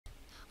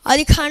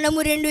ఆదికాండము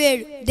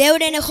 2:7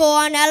 దేవుడైన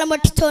యెహోవా నేల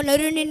మట్టితో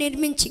నరుని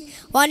నిర్మించి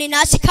వాని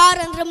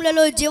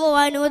నాసికారంధ్రములలో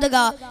జీవవాయువును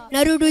ఊదగా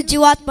నరుడు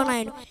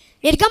జీవాత్మనాయను.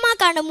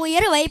 నిర్గమాకాండము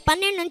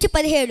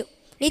 20:12-17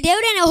 నీ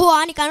దేవుడైన యెహోవా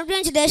నీకు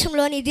అనుగ్రహించిన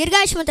దేశంలో నీ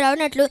దీర్ఘాయుష్మంతుడు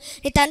అవునట్లు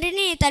నీ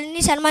తండ్రిని నీ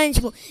తల్లిని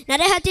సన్మానించుము.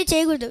 నరహత్య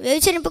చేయకూడదు,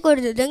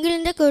 వ్యభిచరింపకూడదు,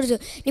 దొంగిలించకూడదు,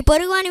 నీ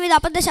పొరుగువాని మీద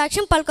అబద్ధ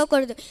సాక్ష్యం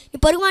పలకకూడదు, నీ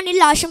పొరుగువాని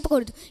ఇల్లు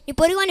ఆశింపకూడదు, నీ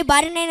పొరుగువాని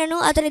భార్యనైనను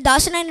అతని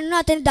దాసునైనను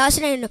అతని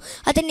దాసునైనను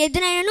అతని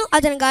ఎద్దునైనను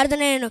అతని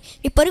గాడిదనైనను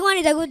నీ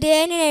పొరుగువాని దగు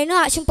దేనినైనా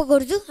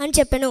ఆశింపకూడదు అని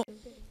చెప్పాను.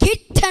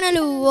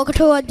 కీర్తనలు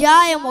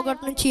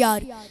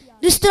 1:1-6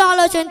 దుస్తుల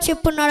ఆలోచన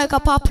చెప్పున్నాడు ఒక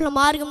పాపల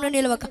మార్గంలో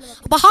నిలవక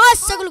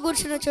అపహాసకులు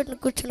కూర్చున్న చోటును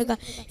కూర్చుండగా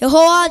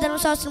యెహోవా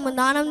ధర్మశాస్త్రము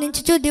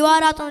ఆనందించుచు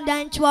దివారాత్రము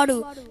ధ్యానించువాడు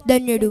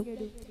ధన్యుడు.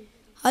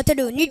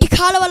 అతడు నీటి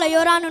కాలువల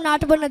యోరాను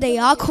నాటబడినదై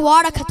ఆకు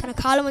వాడక తన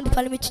కాలమంది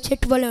ఫలమిచ్చి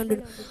చెట్టు వలె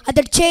ఉండును.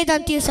 అతడు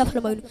చేయదంతి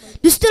సఫలమగును.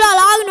 దుస్తులు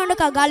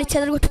అలాగనుండక గాలి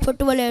చెదరగొట్టు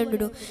పొట్టు వలె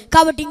ఉండును.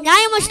 కాబట్టి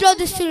న్యాయమశిలో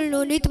దుస్తులను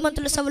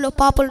నీతిమంతుల సభలో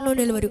పాపలను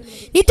నిలవరు.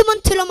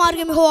 నీతిమంతుల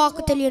మార్గం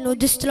యెహోవాకు తెలియను,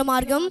 దుస్తుల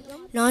మార్గం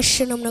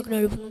నాశనమునకు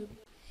నడుపును.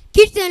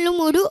 కీర్తనలు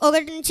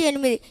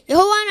 3:1-8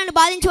 యెహోవా నన్ను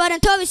బాధించేవారు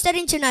ఎంతో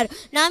విస్తరించున్నారు,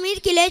 నా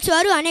మీదకి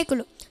లేచేవారు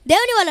అనేకులు.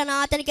 దేవుని వలన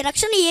అతనికి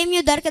రక్షణ ఏమీ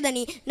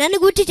దొరకదని నన్ను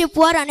గూర్చి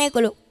చెప్పువారు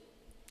అనేకులు.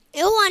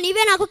 యెహోవా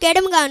నీవే నాకు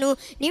కేడముగాను,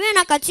 నీవే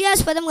నాకు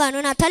అత్యాస్పదంగాను,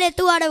 నా తల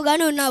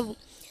ఎత్తువాడవుగాను ఉన్నావు.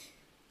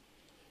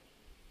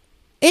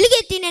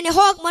 ఎలుగెత్తి నేను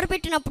యెహోవాకు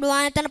మొరపెట్టినప్పుడు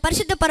ఆయన తన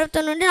పరిశుద్ధ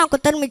పర్వతం నుండి నాకు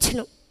ఉత్తరం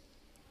ఇచ్చును.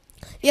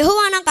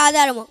 యెహోవా నాకు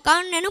ఆధారము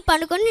కావున నేను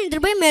పండుకొని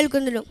నిద్రపోయి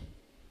మేలుకుందును.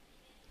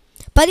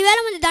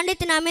 10,000 మంది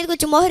దండెత్తి నా మీదకి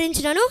వచ్చి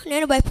మోహరించినను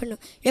నేను భయపడను.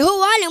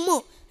 యెహోవా లెమ్ము,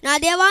 నా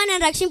దేవా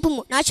నన్ను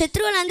రక్షింపుము. నా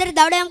శత్రువులందరి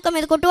దవడెంక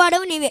మీద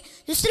కొట్టువాడవు నీవే,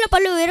 దుష్టుల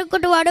పళ్ళు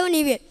విరగొట్టువాడవు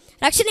నీవే.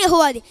 రక్షణ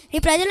యెహోవాది, నీ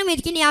ప్రజల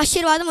మీదకి నీ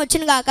ఆశీర్వాదం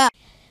వచ్చును గాక.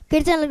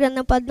 కీర్తనల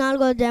గ్రంథం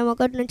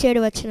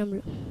 14:1-7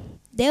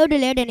 దేవుడు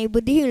లేడని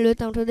బుద్ధిహీనులు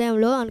తమ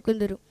హృదయంలో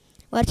అనుకుందురు.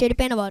 వారు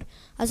చెడిపోయిన వారు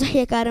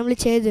అసహ్య కార్యములు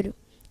చేదురు.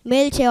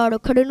 మేలు చేయవాడు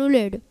ఒక్కడునూ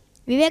లేడు.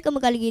 వివేకము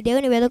కలిగి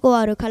దేవుని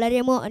వెదకువారు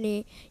కలరేమో అని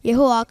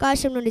యెహోవా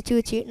ఆకాశం నుండి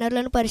చూచి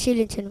నరులను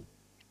పరిశీలించెను.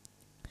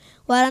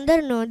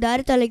 వారందరూ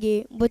దారి తొలగి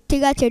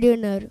బొత్తిగా చెడి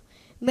ఉన్నారు.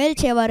 మేలు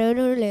చేయవారు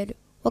ఎవరూ లేరు,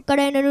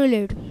 ఒక్కడైనను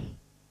లేడు.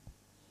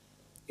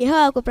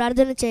 యెహోవాకు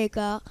ప్రార్థన చేయక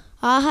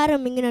ఆహారం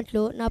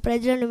మింగినట్లు నా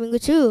ప్రజలను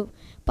మింగుచు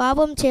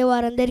పాపం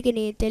చేయవారందరికీ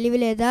తెలివి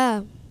లేదా?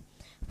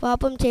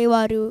 పాపం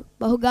చేయవారు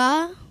బహుగా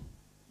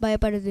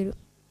భయపడుదురు.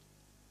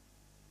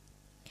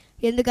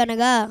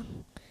 ఎందుకనగా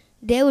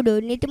దేవుడు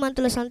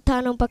నీతిమంతుల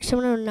సంతానం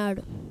పక్షమున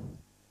ఉన్నాడు.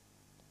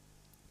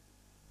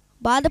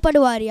 బాధపడు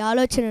వారి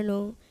ఆలోచనను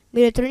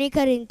మీరు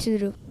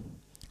తృణీకరించుదురు.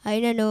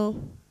 అయినను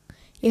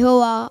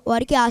యెహోవా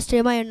వారికి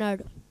ఆశ్రయమై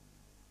ఉన్నాడు.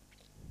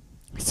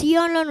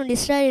 సియోన్లో నుండి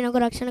ఇశ్రాయేలునకు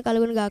రక్షణ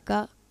కలుగును గాక.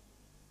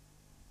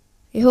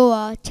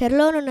 యెహోవా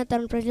చెరలోనున్న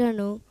తన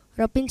ప్రజలను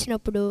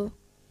రప్పించినప్పుడు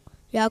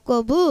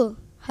యాకోబు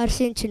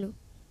హర్షించును,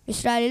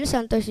 ఇశ్రాయేలు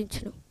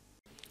సంతోషించును.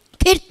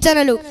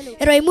 కీర్తనలు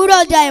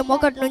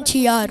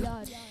 23:1-6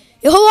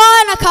 యెహోవా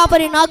నా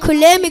కాపరి, నాకు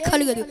లేమి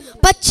కలుగదు.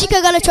 పచ్చిక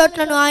గల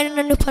చోట్లను ఆయన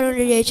నన్ను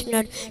పరుండి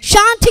చేస్తున్నాడు.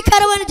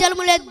 శాంతికరమైన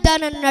జలములెద్దా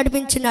నన్ను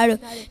నడిపించున్నాడు.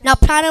 నా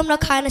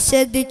ప్రాణంలోకి ఆయన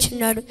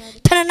సేద్దించున్నాడు.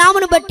 తన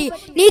నామను బట్టి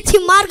నీతి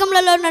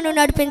మార్గములలో నన్ను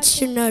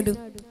నడిపించున్నాడు.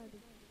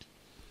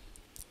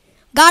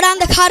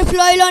 గాఢాంధకారపు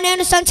లోయలో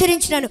నేను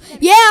సంచరించినాను,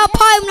 ఏ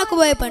అపాయం నాకు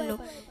భయపడను.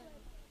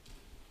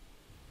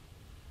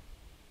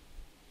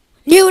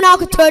 నీవు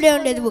నాకు తోడే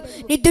ఉండేది.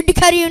 నీ దుడ్డి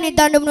కరియు నీ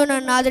దండమును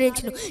నన్ను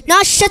ఆదరించును. నా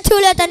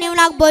శత్రువులతో నీవు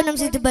నాకు భోజనం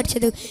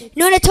సిద్ధపరచదు.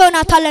 నూనెతో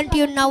నా తలంటి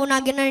ఉన్నావు, నా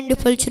గిన్నె నిండి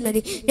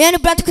పొలుచున్నది. నేను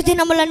బ్రతుకు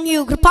దినములన్నీ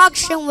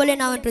కృపాక్షయం వలె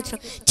నా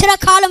వెంటున్నాను.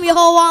 చిరకాలం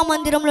యెహోవా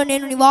మందిరంలో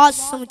నేను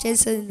నివాసం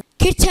చేసేది.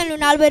 కీర్తనలు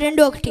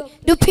 42:1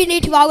 దుప్పి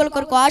నీటి వాగుల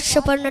కొరకు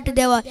ఆశపడినట్టు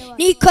దేవా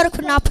నీ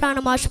కొరకు నా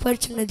ప్రాణం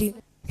ఆశపడుచున్నది.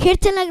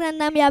 కీర్తనల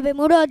గ్రంథం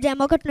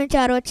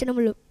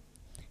 53:1-6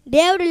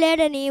 దేవుడు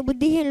లేడని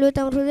బుద్ధిహీనులు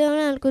తమ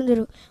హృదయంలో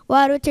అనుకుందురు.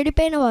 వారు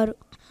చెడిపోయిన వారు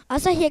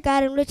అసహ్య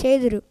కార్యములు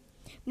చేదురు.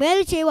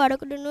 మేలు చేయవాడు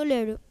ఒకడునూ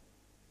లేడు.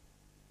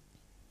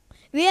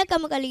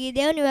 వివేకము కలిగి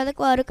దేవుని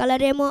వెదకువారు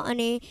కలరేమో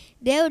అని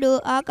దేవుడు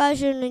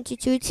ఆకాశం నుంచి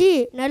చూచి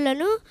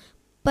నరులను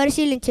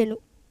పరిశీలించెను.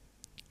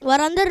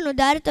 వారందరూ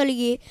దారి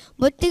తొలగి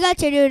బొత్తిగా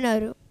చెడి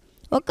ఉన్నారు.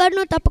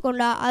 ఒక్కడునూ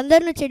తప్పకుండా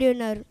అందరినూ చెడి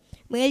ఉన్నారు.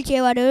 మేలు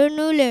చేయవాడు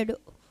ఎవడునూ లేడు,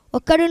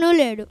 ఒక్కడునూ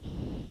లేడు.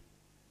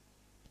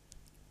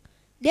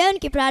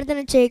 దేవునికి ప్రార్థన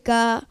చేయక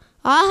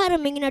ఆహారం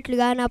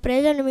మింగినట్లుగా నా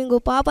ప్రజలను మింగు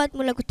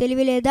పాపాత్ములకు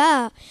తెలివి లేదా?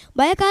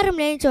 భయకారం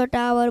లేని చోట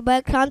వారు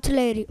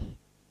భయక్రాంతులేరి.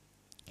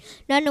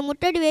 నన్ను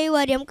ముట్టడి వేయి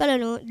వారి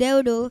ఎముకలను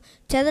దేవుడు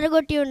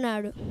చెదరగొట్టి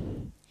ఉన్నాడు.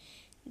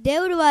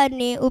 దేవుడు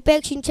వారిని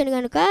ఉపేక్షించను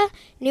గనుక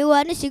నీవు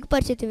వారిని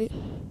సిగ్గుపరిచితివి.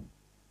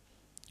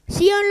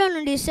 సియోన్లో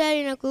నుండి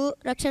ఇశ్రాయేలునకు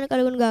రక్షణ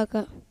కలుగును గాక.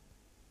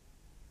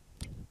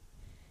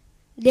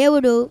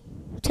 దేవుడు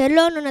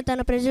చెరలోనున్న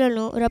తన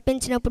ప్రజలను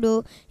రప్పించినప్పుడు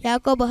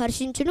యాకోబు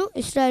హర్షించును,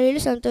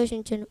 ఇశ్రాయేలు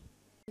సంతోషించును.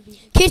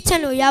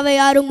 కీర్తనలు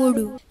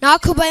 56:3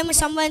 నాకు భయం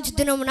సంబంధించిన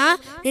దినమున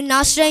నిన్ను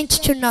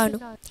ఆశ్రయించుచున్నాను.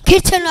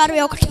 కీర్తనలు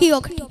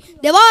 61:1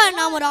 దేవా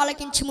నా మొర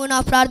ఆలకించుము, నా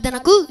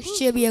ప్రార్థనకు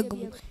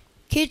చెవియొగ్గుము.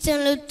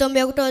 కీర్తనలు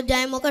 91వ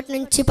అధ్యాయం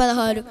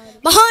 1-16.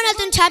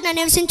 మహోన్నతుని చాటున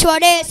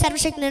నివసించేవాడే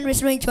సర్వశక్తిని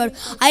విశ్రమించేవాడు.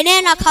 ఆయనే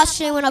నాకు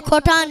ఆశ్రయం, నా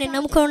కోట, నేను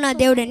నమ్ముకున్న నా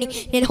దేవుడని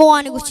నేను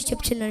యెహోవాని గురించి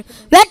చెప్తున్నాను.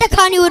 వేట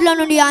కాని ఊర్లో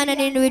నుండి ఆయన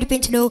నేను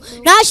విడిపించను,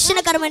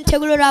 నాశనకరమైన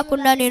తెగులు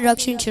రాకుండా నేను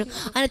రక్షించను.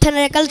 ఆయన తన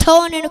రెక్కలతో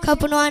నేను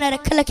కప్పును, ఆయన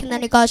రెక్కల కింద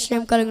నీకు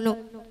ఆశ్రయం కలుగును.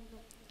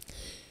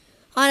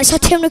 ఆయన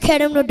సత్యంను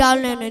కేడంను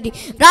డాలునది.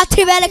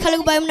 రాత్రి వేళ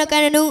కలుగు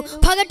భయమునకైనను,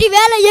 పగటి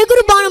వేళ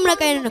ఎగురు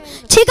బాణమునకైనను,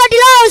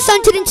 చీకటిలో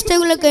సంచరించి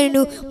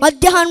తెగులకైనను,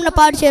 మధ్యాహ్నం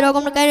పాడు చే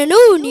రోగమునకైనను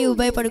నీవు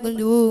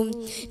భయపడుకుందువు.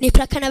 నీ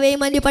ప్రక్కన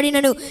 1000 మంది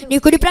పడినను, నీ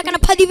కుడి ప్రక్కన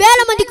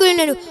 10,000 మంది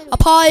కూలినను,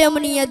 అపాయము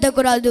నీ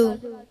యొద్దకు రాదు.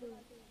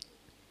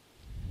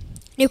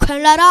 నీవు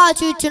కళ్ళారా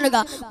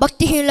చూచుండగా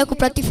భక్తిహీనులకు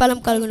ప్రతిఫలం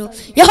కలుగును.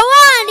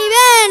 యెహోవా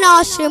నీవే నా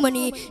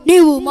ఆశ్రయమని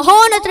నీవు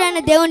మహోన్నతుడైన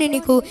దేవుని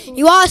నీకు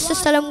నివాస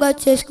స్థలంగా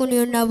చేసుకుని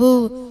ఉన్నావు.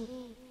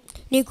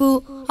 నీకు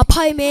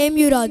అపాయం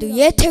ఏమీ రాదు,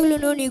 ఏ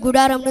తెగులును నీ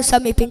గుడారంను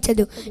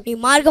సమీపించదు. నీ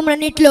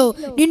మార్గములన్నిటిలో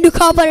నిన్ను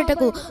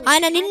కాపాడుటకు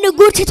ఆయన నిన్ను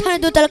గూర్చి తన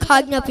దూతలకు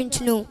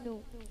ఆజ్ఞాపించును.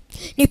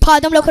 నీ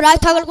పాదంలోకి రాయి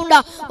తగలకుండా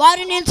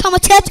వారు నేను తమ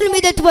చేతుల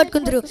మీద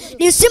ఎత్తుపట్టుకుందరు.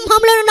 నీ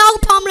సింహంలను, నాగు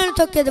పాములను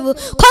తొక్కెదవు,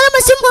 కొలమ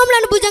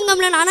సింహంలను,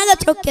 భుజంగంలను అనగా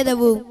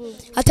తొక్కెదవు.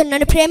 అతను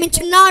నన్ను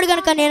ప్రేమించున్నాడు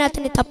గనక నేను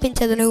అతన్ని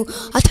తప్పించదను.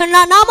 అతను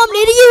నా నామం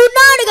ఎరిగి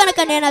ఉన్నాడు గనక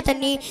నేను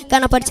అతన్ని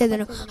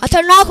కనపరచెదను.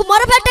 అతను నాకు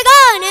మొరపెట్టగా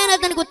నేను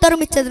అతనికి ఉత్తరం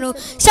ఇచ్చేదను.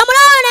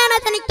 శ్రమలో నేను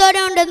అతనికి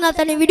తోడే ఉండేదను,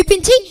 అతన్ని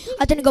విడిపించి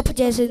అతన్ని గొప్ప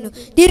చేసేదను.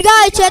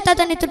 దీర్ఘాయు చేత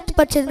అతన్ని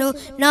తృప్తిపరచెదను,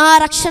 నా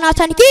రక్షణ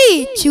అతనికి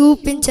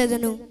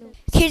చూపించెదను.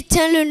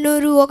 కీర్తనలు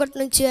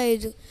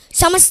 101-5.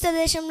 సమస్త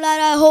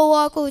దేశంలారా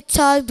యెహోవాకు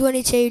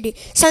ఉత్సాహధ్వని చేయుడి,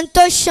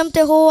 సంతోషంతో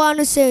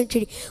యెహోవాను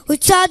సేవించుడి.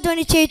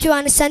 ఉత్సాహధ్వని చేయుచు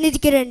ఆయన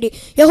సన్నిధికి రండి.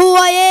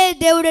 యెహోవాయే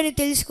దేవుడని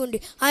తెలుసుకోండి.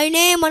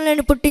 ఆయనే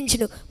మనల్ని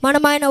పుట్టించును,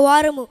 మనం ఆయన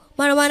వారము,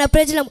 మనం ఆయన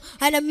ప్రజలము,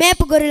 ఆయన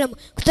మేపు గొర్రెలము.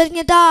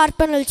 కృతజ్ఞత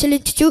అర్పణలు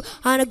చెల్లించుచు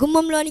ఆయన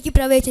గుమ్మంలోనికి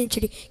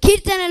ప్రవేశించుడి.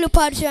 కీర్తనలు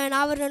పాడుచు ఆయన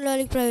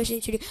ఆవరణలోనికి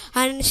ప్రవేశించుడి.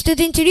 ఆయనను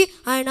స్తుతించుడి,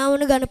 ఆయన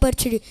నామమును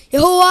గణపరచుడి.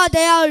 యెహోవా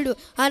దయాళుడు,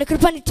 ఆయన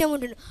కృప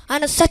నిత్యముండును,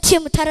 ఆయన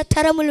సత్యము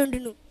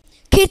తరతరములుండును.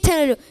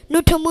 కీర్తనలు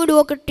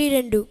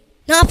 103:1-2.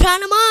 నా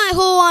ప్రాణమా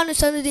యెహోవాను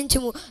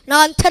సన్నిధించుము, నా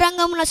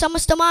అంతరంగమున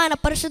సమస్తమా ఆయన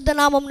పరిశుద్ధ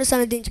నామమును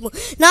సన్నిధించుము.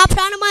 నా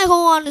ప్రాణమా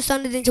యెహోవాను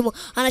సన్నిధించుము,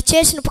 ఆయన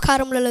చేసిన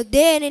ఉపకారములలో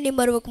దేనిని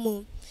మరువకుము.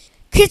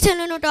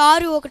 కీర్తనలు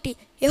 106:1.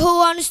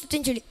 యెహోవాను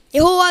స్తుతించుడి,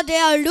 యెహోవా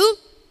దయాళుడు,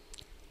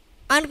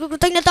 ఆయనకు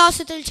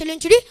కృతజ్ఞతాస్తుతులు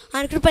చెల్లించుడి,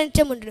 ఆయన కృప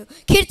నిత్యముండును.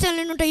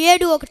 కీర్తనలు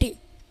 107:1.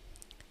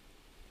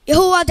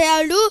 యెహోవా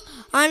దయాళుడు,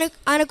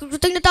 ఆయనకు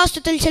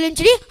కృతజ్ఞతాస్తుతులు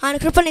చెల్లించుడి, ఆయన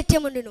కృప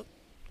నిత్యముండును.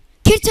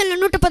 కీర్తనలు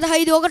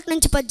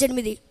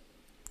 115:1-18.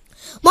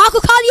 మాకు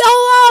కాదు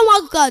యెహోవా,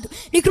 మాకు కాదు,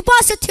 నీ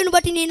కృపాసత్యను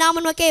బట్టి నీ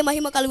నామమునకే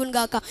మహిమ కలుగును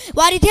గాక.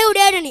 వారి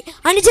దేవుడేడని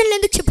అన్యజనులు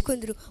ఎందుకు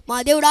చెప్పుకుందరు? మా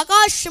దేవుడు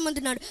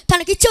ఆకాశమందున్నాడు,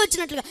 తనకిచ్చి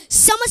వచ్చినట్లుగా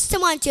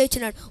సమస్తము ఆయన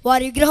చేయుచున్నాడు.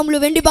 వారి విగ్రహములు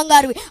వెండి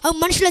బంగారువి, అవి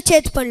మనుషుల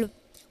చేతి పనులు.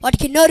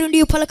 వాటికి నోరుండి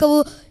పలకవు,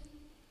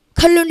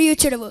 కళ్ళుండి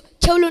చూడవు,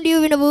 చెవులుండి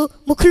వినవు,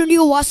 ముక్కులుండి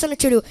వాసన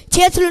చెడు,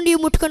 చేతులుండి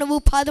ముట్టుకొనవు,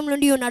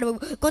 పాదములుండి నడవవు,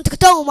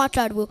 గొంతుకుతో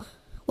మాట్లాడవు.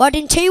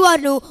 వాటిని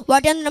చేయవారును,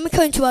 వాటి అందు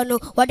నమ్మకం ఉంచేవారును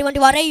వాటి వంటి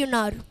వారై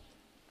ఉన్నారు.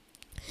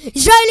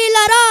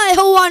 ఇశ్రాయేలీయులారా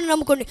యెహోవాను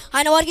నమ్ముకోండి,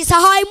 ఆయన వారికి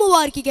సహాయము,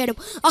 వారికి కేడము.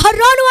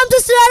 అహరోను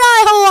వంశస్థులారా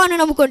యెహోవాను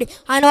నమ్ముకోండి,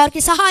 ఆయన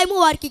వారికి సహాయము,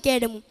 వారికి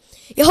కేడము.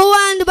 యెహోవా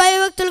యందు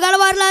భయభక్తులు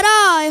గలవారులారా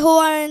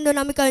యెహోవా యందు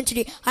నమ్మకం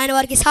ఉంచుడి, ఆయన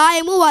వారికి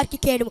సహాయము, వారికి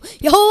కేడము.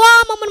 యెహోవా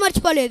మమ్మల్ని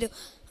మర్చిపోలేదు,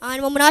 ఆయన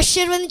మమ్మల్ని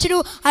ఆశీర్వదించును,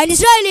 ఆయన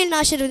ఇశ్రాయేలీయులను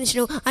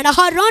ఆశీర్వదించును, ఆయన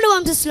అహరోను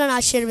వంశస్థులను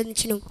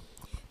ఆశీర్వదించును.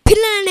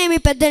 పిల్లలనేమి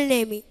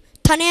పెద్దలనేమి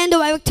తన యందు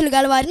భయభక్తులు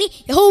గలవారిని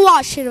యెహోవా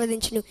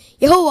ఆశీర్వదించును.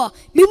 యెహోవా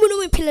మిమ్మును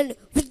మీ పిల్లలను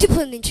వృద్ధి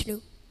పొందించును.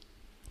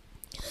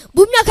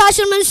 భూమి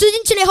ఆకాశములను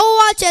సృజించిన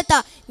యెహోవా చేత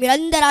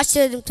మీరందరూ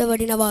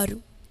ఆశీర్వదించబడిన వారు.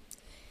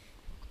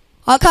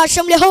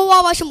 ఆకాశంలో యెహోవా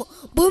వశము,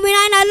 భూమిని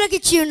ఆయన అల్లకి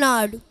ఇచ్చి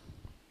ఉన్నాడు.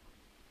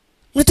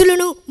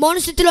 మృతులను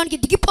మౌనస్థితిలోనికి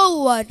దిగిపోవు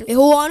వారు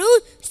యెహోవాను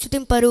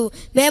స్తుతింపరు.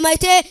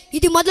 మేమైతే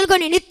ఇది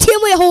మొదలుకొని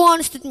నిత్యము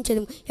యెహోవాను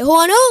స్తుతించదు.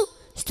 యెహోవాను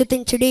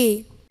స్తుతించుడి.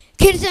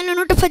 కీర్తనలు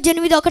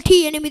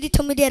 118:1-8,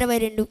 9,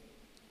 22.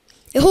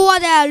 యెహోవా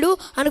దయాళుడు,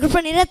 ఆయన కృప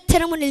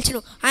నిరంతరము నిలిచును,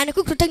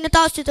 ఆయనకు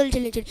కృతజ్ఞతాస్తుతులు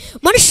చెల్లించుడి.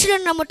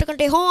 మనుషులను నమ్ముట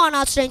కంటే యెహోవాను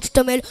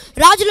ఆశ్రయించటం మేలు,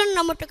 రాజులను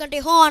నమ్ముట కంటే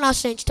యెహోవాను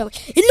ఆశ్రయించటం.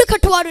 ఇల్లు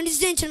కట్టువాడు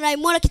నిశ్చయించిన రాయి,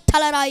 మూలకి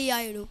తలరాయి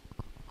ఆయను.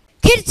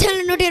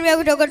 కీర్తనలు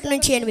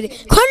 121:1-8.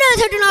 కొండల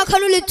తట్టు నా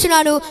కనులు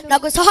ఇచ్చున్నాను,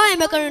 నాకు సహాయం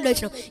ఎక్కడ నుండి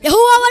వచ్చును?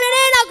 యెహోవా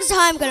వలనే నాకు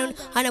సహాయం కలుగును.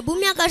 ఆయన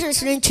భూమి ఆకాశం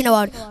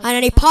సృజించినవాడు, ఆయన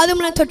నీ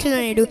పాదములను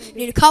తొట్టిననేడు,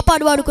 నేను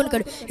కాపాడువాడు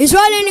కొనుకాడు,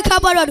 ఇశ్రాయేలుని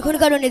కాపాడువాడు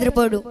కొనుకాడు,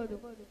 నిద్రపోడు.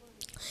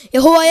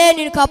 యెహోవాయే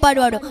నేను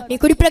కాపాడువాడు, నీ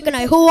కుడి ప్రక్కన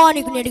యెహోవా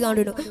నీకు నీటిగా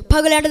ఉండును.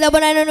 పగలంట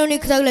దెబ్బనైనను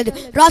నీకు తగలేదు,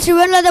 రాత్రి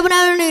వేళ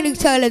దెబ్బనైనను నీకు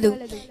తగలేదు.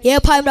 ఏ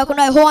భయం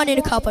రాకుండా యెహోవా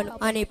నేను కాపాడు,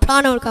 ఆయన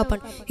ప్రాణములు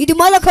కాపాడు. ఇది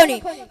మొదలుకొని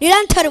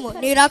నిరంతరము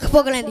నీ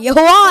రాకపోగలేదు,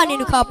 యెహోవా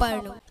నేను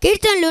కాపాడును.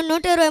 కీర్తనలు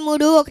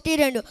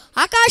 123:1-2.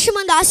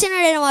 ఆకాశమందు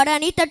ఆసీనుడైన వాడు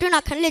నీ తట్టు నా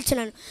కన్నులు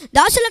ఇచ్చినాను.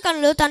 దాసుల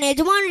కన్నులు తన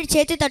యజమానుడి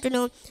చేతి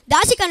తట్టును,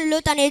 దాసి కన్నులు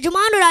తన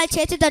యజమానురాలి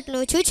చేతి తట్టును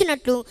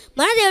చూచినట్లు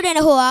మన దేవుడైన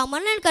యెహోవా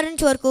మనల్ని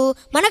కరుణించే వరకు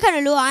మన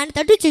కన్నులు ఆయన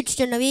తట్టు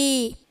చూచుచున్నవి.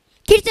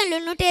 కీర్తనలు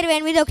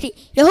 128:1.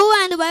 యెహోవా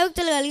యందు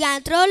భయభక్తులు కలిగి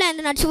ఆయన త్రోవల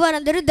యందు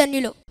నడుచువారందరూ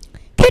ధన్యులు.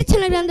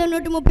 కీర్తనల గ్రంథం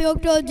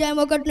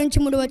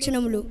 131:1-3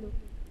 వచనములు.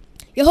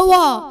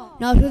 యెహోవా,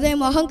 నా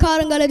హృదయం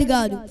అహంకారం గలది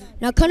కాదు,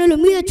 నా కనులు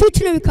మీద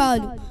చూచినవి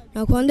కాదు.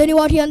 నాకు అందని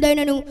వాటి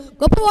అందైనను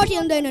గొప్ప వాటి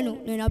అందైనను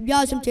నేను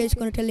అభ్యాసం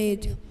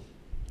చేసుకునట్లేదు.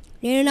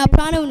 నేను నా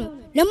ప్రాణమును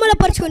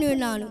నెమ్మలపరుచుకొని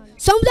ఉన్నాను,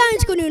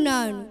 సముదాయించుకొని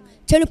ఉన్నాను.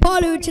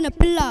 చెనుపాలు విడిచిన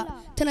పిల్ల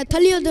తన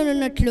తల్లి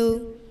యొద్దనున్నట్లు,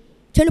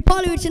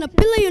 చెనుపాలు విడిచిన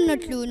పిల్ల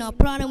ఉన్నట్లు నా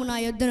ప్రాణము నా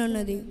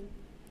యొద్దనున్నది.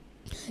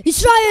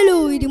 ఇశ్రాయేలు,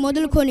 ఇది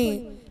మొదలుకొని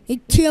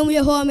నిత్యం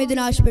యెహోవా మీద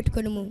ఆశ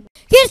పెట్టుకొనుము.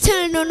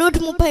 కీర్తనలు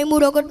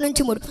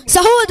 133:1-3.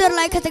 సహోదరుల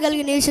ఐక్యత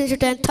కలిగి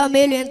నివసించుట ఎంత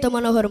మేలు, ఎంత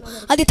మనోహరం.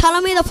 అది తల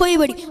మీద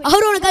పోయబడి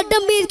అహరోను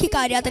గడ్డం మీదకి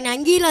కారి అతని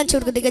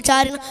అంగీలాంచుకు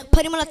దిగచారిన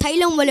పరిమళ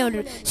తైలం వలె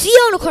ఉండడు.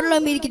 సియోను కొండల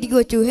మీదకి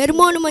దిగవచ్చు,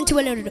 హెర్మోను మంచి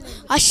వలె ఉండడు.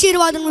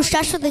 ఆశీర్వాదము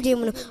శాశ్వత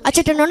జీవమును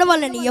అచ్చట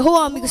నుండవలని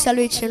యెహోవా మీకు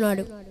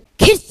సెలవిచ్చినాడు.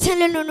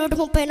 కీర్తనలు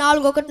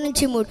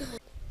 134:1-3.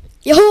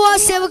 యెహోవా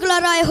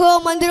సేవకులారా, యెహోవా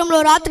మందిరంలో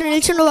రాత్రి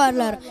నిల్చున్న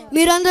వారులారా,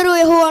 మీరందరూ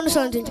యెహోవాను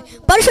సంధించండి.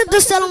 పరిశుద్ధ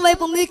స్థలం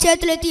వైపు మీ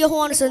చేతులెత్తి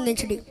యెహోవాను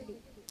సంధించండి.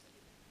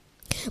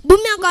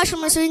 భూమి ఆకాశం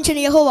సృజించిన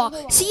యెహోవా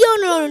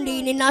సియోనులో నుండి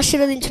నిన్ను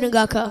ఆశీర్వదించును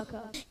గాక.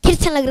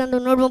 కీర్తనల గ్రంథం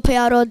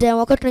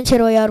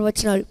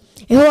 136:1-26.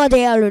 యెహోవా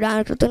దయాళుడు,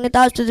 ఆయన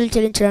కృతజ్ఞతాస్తుతులు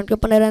చెల్లించడానికి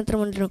కృప నిరంతరం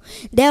ఉండును.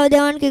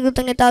 దేవదేవానికి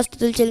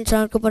కృతజ్ఞతాస్తుతులు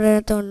చెల్లించడానికి కృప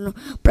నిరంతరం ఉండును.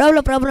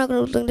 ప్రభులకు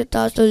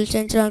కృతజ్ఞతాస్తుతులు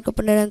చెల్లించడానికి కృప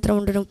నిరంతరం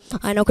ఉండును.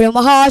 ఆయన ఒక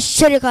మహా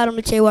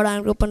ఆశ్చర్యకారములు చేయవాడు,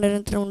 ఆయన కృప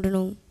నిరంతరం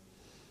ఉండును.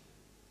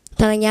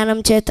 తన జ్ఞానం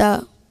చేత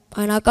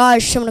ఆయన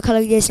ఆకాశమును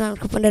కలుగజేసిన ఆయన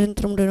కృప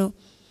నిరంతరం ఉండును.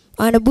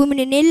 ఆయన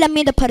భూమిని నీళ్ల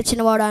మీద పరిచిన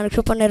వాడు, ఆయన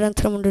కృప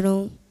నిరంతరం ఉండును.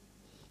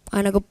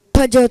 ఆయన గొప్ప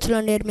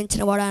జ్యోతులను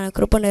నిర్మించిన వాడు, ఆయన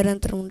కృప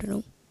నిరంతరం ఉండును.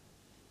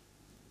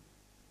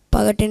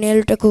 పగటి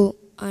నేలుటకు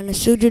ఆయన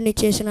సూర్యుడిని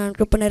చేసిన ఆయన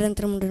కృప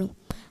నిరంతరం ఉండును.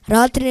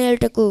 రాత్రి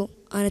నేలుటకు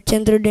ఆయన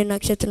చంద్రుడిని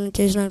నక్షత్రం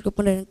చేసిన ఆయన కృప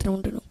నిరంతరం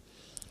ఉండును.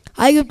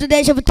 ఐగుప్తు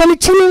దేశపు తొలి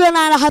చిలులను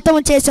ఆయన హతము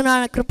చేసిన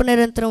ఆయన కృప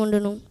నిరంతరం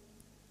ఉండును.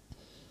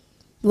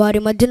 వారి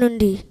మధ్య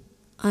నుండి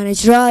ఆయన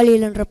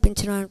ఇశ్రాయేలీయులను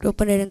రప్పించిన ఆయన కృప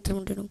నిరంతరం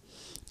ఉండును.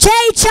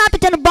 చేయి చాపి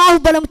తన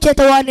బాహుబలం చేత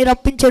వారిని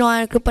రప్పించను,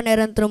 ఆయన కృప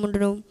నిరంతరం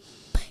ఉండును.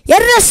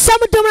 ఎర్ర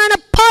సముద్రం ఆయన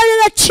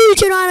పాలుగా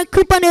చీల్చిన ఆయన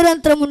కృప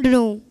నిరంతరం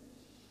ఉండును.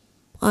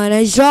 ఆయన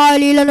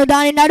ఇశ్రాయేలీయులను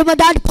దాని నడుమ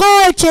దాటిపో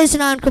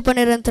చేసిన ఆయన కృప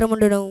నిరంతరం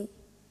ఉండును.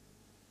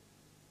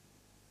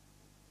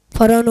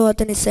 ఫరోను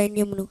అతని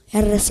సైన్యమును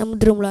ఎర్ర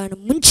సముద్రంలో ఆయన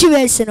ముంచి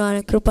వేసిన ఆయన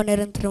కృప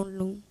నిరంతరం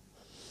ఉండును.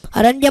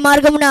 అరణ్య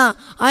మార్గమున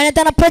ఆయన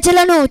తన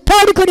ప్రజలను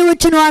తోడుకొని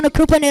వచ్చును, ఆయన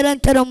కృప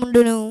నిరంతరం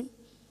ఉండును.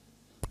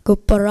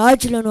 గొప్ప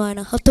రాజులను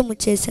ఆయన హతము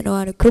చేసిన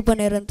ఆయన కృప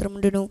నిరంతరం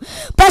ఉండును.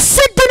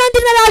 ప్రసిద్ధి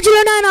నొందిన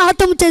రాజులను ఆయన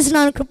హతము చేసిన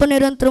ఆయన కృప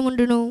నిరంతరం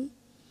ఉండును.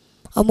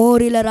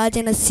 అమోరీల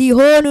రాజైన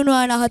సీహోనును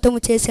ఆయన హతము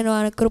చేసిన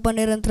ఆయన కృప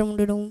నిరంతరం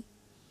ఉండును.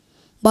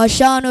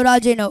 బాషాను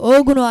రాజైన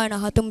ఓగును ఆయన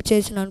హతము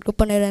చేసిన ఆయన కృప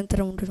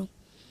నిరంతరం ఉండును.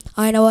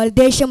 ఆయన వారి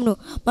దేశమును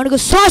మనకు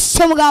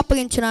స్వాస్థ్యముగా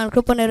అప్పగించిన ఆయన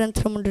కృప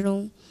నిరంతరం ఉండును.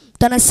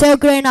 తన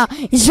సేవకుడైన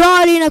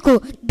ఇశ్రాయేలీయులకు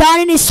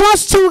దానిని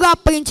స్వాస్థ్యముగా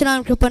అప్పగించిన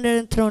ఆయన కృప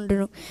నిరంతరం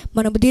ఉండును.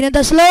 మనము దీన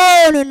దశలో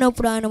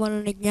ఉన్నప్పుడు ఆయన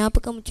మనల్ని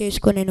జ్ఞాపకం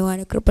చేసుకొనెను,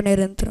 ఆయన కృప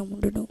నిరంతరం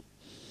ఉండును.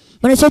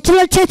 మన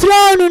శత్రువుల చేతిలో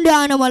నుండి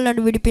ఆయన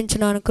మనల్ని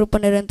విడిపించిన ఆయన కృప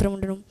నిరంతరం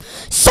ఉండును.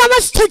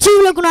 సమస్త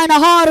జీవులకు ఆయన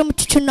ఆహారం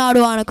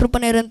ఇచ్చుచున్నాడు, ఆయన కృప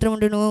నిరంతరం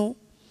ఉండును.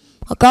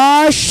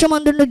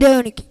 ఆకాశమందున్న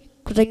దేవునికి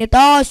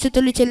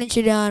కృతజ్ఞతాస్తుతులు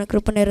చెల్లించిన ఆయన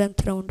కృప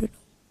నిరంతరం ఉండును.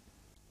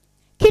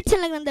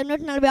 కీర్తనల గ్రంథం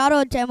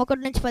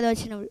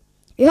 146:1-10.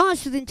 యెహోవాను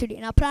స్తుతించుడి,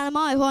 నా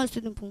ప్రాణమా యెహోవాను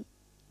స్తుతింపు.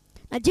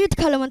 నా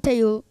జీవితకాలం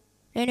అంతయు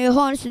నేను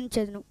యెహోవాను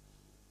స్తుతించెదను.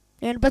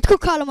 నేను బ్రతుకు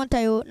కాలం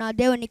అంతయు నా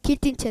దేవుని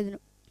కీర్తించెదను.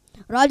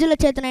 రాజుల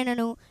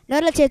చేతనైనను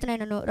నరుల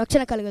చేతనైనను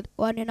రక్షణ కలగదు.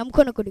 వారిని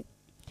నమ్ముకొనకుడి,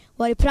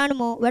 వారి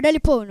ప్రాణము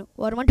వెడలిపోవును.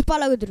 వారు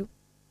మంటిపాలగుదురు,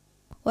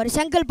 వారి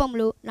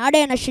సంకల్పములు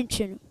నాడే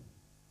నశించును.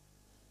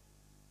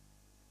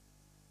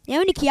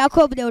 ఎవనికి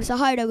యాకోబు దేవుడు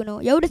సహాయుడగునో,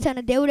 ఎవడు తన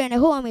దేవుడైన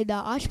యెహోవా మీద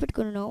ఆశ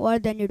పెట్టుకును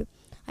వాడు ధన్యుడు.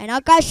 ఆయన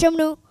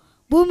ఆకాశమును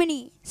భూమిని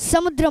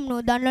సముద్రమును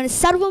దానిలోని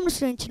సర్వమును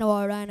సృజించిన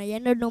వాడు. ఆయన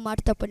ఎన్నడూ మాట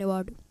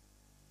తప్పనివాడు.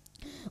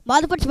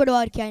 బాధపరచబడి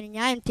వారికి ఆయన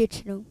న్యాయం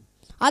తీర్చును.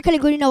 ఆకలి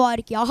గురిన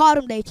వారికి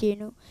ఆహారం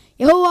దయచేయను.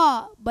 యెహోవా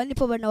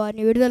బంధింపబడిన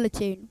వారిని విడుదల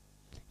చేయును.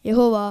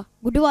 యెహోవా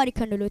గుడ్డివారి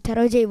కన్నులు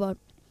తెరవజేయవాడు.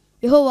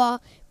 యెహోవా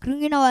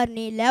కృంగిన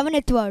వారిని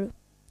లేవనెత్తివాడు.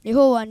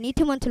 యెహోవా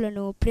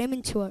నీతిమంతులను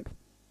ప్రేమించువాడు.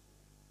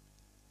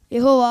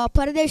 యెహోవా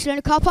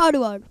పరదేశులను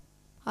కాపాడువాడు.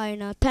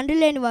 ఆయన తండ్రి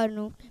లేని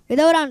వారిని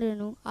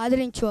విధవరాలను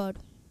ఆదరించువాడు.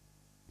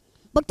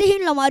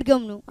 భక్తిహీనుల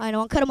మార్గమును ఆయన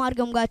వంకర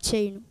మార్గంగా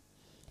చేయును.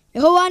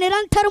 యెహోవా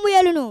నిరంతరము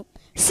ఏలును.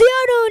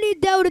 సియోను నీ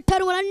దేవుడు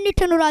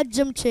తరములన్నిటిను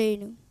రాజ్యం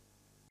చేయును.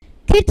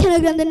 కీర్తన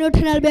గ్రంథం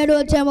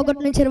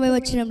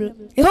 147:1-20.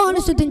 యెహోవాను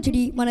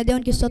స్తుతించుడి, మన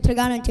దేవునికి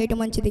స్తోత్రగానం చేయటం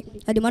మంచిది,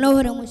 అది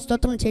మనోహరము.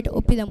 స్తోత్రం చేయటం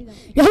ఒప్పిదం.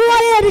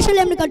 యెహోవాయే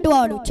యెరూషలేమును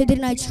కట్టువాడు,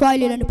 చెదిరిన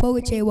ఇశ్రాయేలీయులను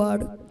పోగు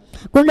చేయవాడు.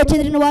 గుండె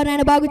చెదిరిన వారిని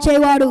ఆయన బాగు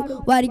చేయవాడు,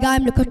 వారి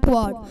గాయములు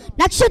కట్టువాడు.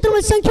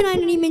 నక్షత్రముల సంఖ్యను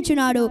ఆయన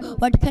నియమించున్నాడు,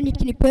 వాటి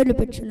కన్నిటికి పేర్లు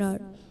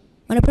పెట్టుచున్నాడు.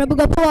 మన ప్రభు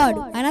గొప్పవాడు,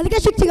 ఆయన అధిక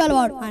శక్తి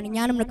గలవాడు, ఆయన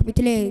జ్ఞానమునకు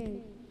మితి లేదు.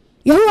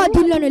 యెహోవా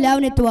దీనులను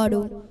లేవనెత్తువాడు,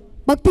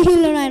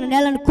 భక్తిహీనులను ఆయన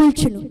నేలను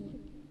కూల్చును.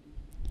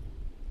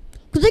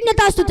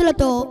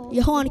 కృతజ్ఞతాస్తుతులతో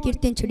యెహోవాను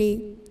కీర్తించుడి,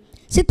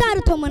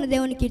 సితారుతో మన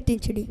దేవుని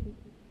కీర్తించుడి.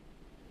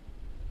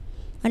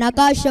 ఆయన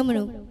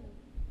ఆకాశమును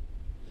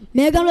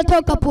మేఘములతో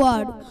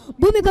కప్పువాడు,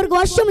 భూమి కొరకు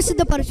వర్షము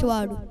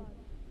సిద్ధపరచువాడు,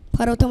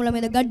 పర్వతముల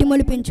మీద గడ్డి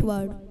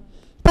మొలిపించువాడు,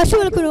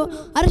 పశువులకు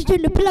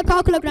అరచెండు పిల్ల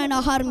కాకులకు ఆయన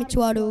ఆహారం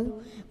ఇచ్చేవాడు.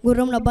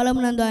 గుర్రంల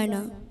బలమునందు ఆయన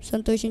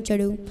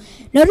సంతోషించాడు.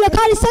 నరుల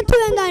కాలి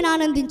సత్తులందు ఆయన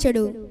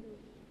ఆనందించాడు.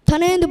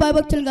 తన యందు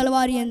భయభక్తులు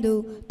గలవారి యందు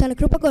తన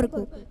కృప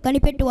కొరకు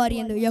కనిపెట్టు వారి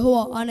యందు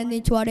యెహోవా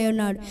ఆనందించువాడే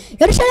ఉన్నాడు.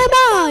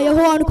 యెరూషలేమా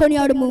యెహోవాను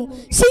కొనియాడుము,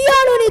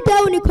 సియోను నీ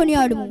దేవుని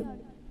కొనియాడుము.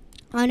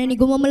 ఆయన నీ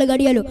గుమ్మముల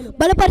గడియలు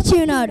బలపరిచి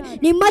ఉన్నాడు,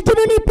 నీ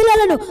మధ్యను నీ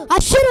పిల్లలను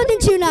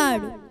ఆశీర్వదించి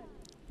ఉన్నాడు.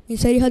 నీ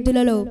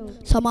సరిహద్దులలో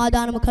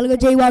సమాధానము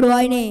కలుగజేయవాడు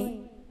ఆయనే.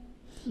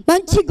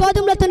 మంచి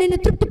గోధుమలతో నిన్ను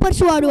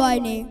తృప్తిపరచువాడు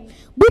ఆయనే.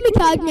 భూమికి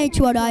ఆజ్ఞ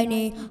ఇచ్చేవాడు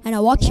ఆయనే. ఆయన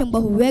వాక్యం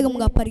బహు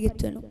వేగంగా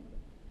పరిగెత్తును.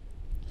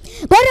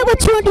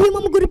 వరవచ్చు వంటి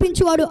హిమము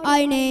గురిపించేవాడు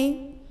ఆయనే.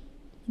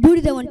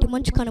 బూడిద వంటి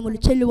మంచు కణములు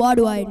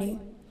చెల్లువాడు ఆయనే.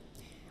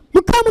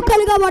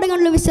 ముక్కలుగా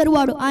వడగండ్లు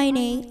విసరువాడు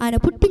ఆయనే. ఆయన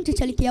పుట్టించి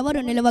చలికి ఎవరు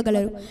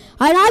నిలవగలరు?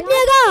 ఆయన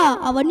ఆజ్ఞగా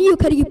అవన్నీ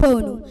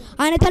కరిగిపోవును.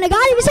 ఆయన తన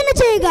గాలి విసన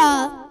చేయగా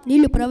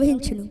నీళ్లు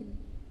ప్రవహించును.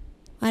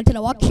 ఆయన తన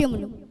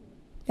వాక్యమును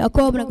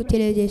యాకోబునకు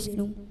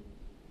తెలియజేసెను.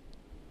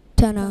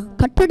 తన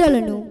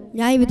కట్టడలను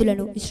న్యాయ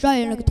విధులను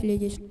ఇశ్రాయేలునకు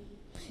తెలియజేసెను.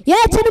 ఏ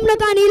జనంలో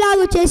కానీ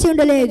ఇలాగూ చేసి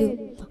ఉండలేదు.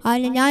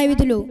 ఆయన న్యాయ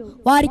విధులు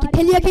వారికి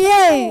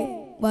తెలియకయే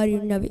వారి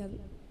ఉన్నవి.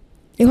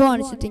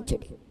 యెహోవాను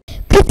స్తుతించుడి.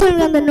 కీర్తనల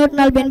గ్రంథం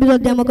 148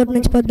 అధ్యాయం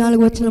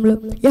 1-14 వచనంలో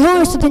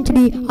యెహోవాను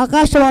స్తుతించుడి,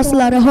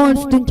 ఆకాశవాసులారా యెహోవాను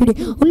స్తుతించుడి,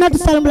 ఉన్నత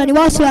స్థలముల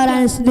నివాసులారా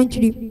ఆయన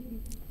స్తుతించుడి,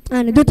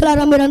 ఆయన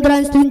దూతలారా మీరందరూ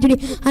ఆయన స్తుతించుడి,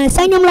 ఆయన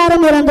సైన్యములారా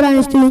మీరందరూ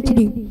ఆయన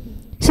స్తుతించుడి,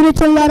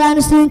 సునీతులారా ఆయన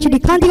స్తుతించుడి,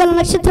 కాంతిగల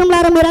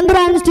నక్షత్రములారా మీరందరూ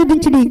ఆయన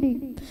స్తుతించుడి,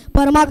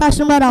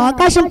 పరమాకాశంలారా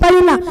ఆకాశం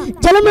పైన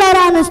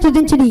జలములారా ఆయన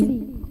స్తుతించుడి.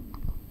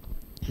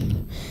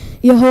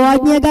 యెహోవా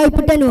ఆజ్ఞగా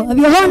పుట్టెను,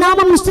 అవి యెహోవా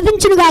నామమును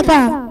స్తుతించును గాక.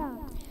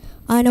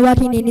 ఆయన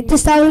వాటిని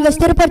నిత్యస్థావులుగా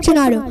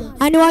స్థిరపరిచినాడు.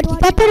 ఆయన వాటికి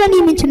కట్టడ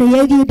నియమించిన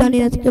ఏది దాన్ని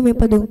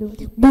అతిక్రమింపదు.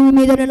 భూమి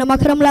మీద ఉన్న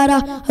మకరములారా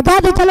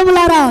అగాధ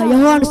జలములారా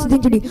యెహోవాను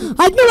స్తుతించుడి,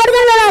 అగ్ని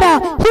వర్గములారా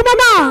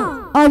హిమమా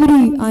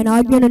ఆవిరి ఆయన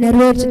ఆజ్ఞను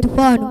నెరవేర్చు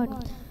తుఫాను,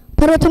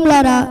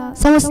 పర్వతములారా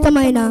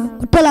సమస్తమైన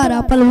గుట్టలారా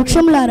పలు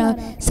వృక్షములారా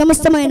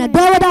సమస్తమైన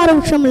దేవదార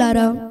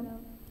వృక్షములారా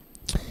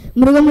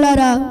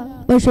మృగములారా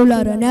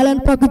పశువులారా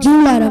నేలను పాకు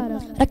జీవులారా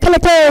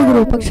రెక్కలతో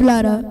ఎగురు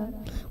పక్షులారా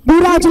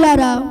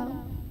భూరాజులారా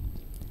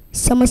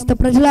సమస్త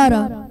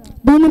ప్రజలారా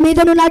భూమి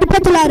మీదనున్న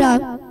అధిపతులారా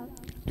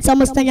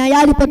సమస్త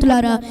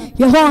న్యాయాధిపతులారా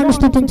యెహోవాను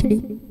స్తుతించుడి.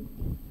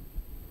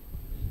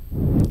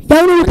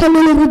 యవ్వనులు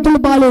కన్నులు వృద్ధులు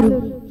బాలురు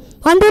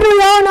అందరూ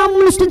యెహోవా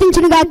నామమును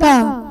స్తుతించును గాక.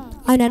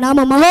 ఆయన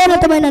నామం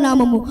మహోన్నతమైన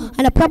నామము.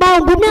 ఆయన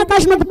ప్రభావం భూమి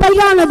ఆకాశములకు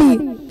పైగా ఉన్నది.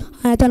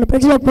 ఆయన తన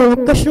ప్రజలకు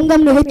ఒక్క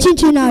శృంగంను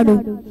హెచ్చించినాడు.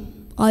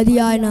 అది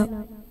ఆయన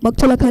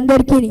భక్తులకు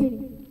అందరికీ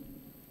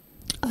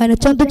ఆయన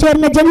చెంత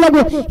చేరిన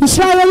జనులకు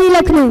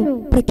ఇశ్రాయేలీయులకు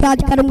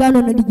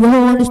ప్రఖ్యాతికరంగానున్నది.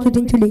 యెహోవాను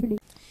స్తుతించుడి.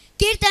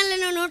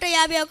 కీర్తనలను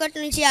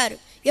 151-6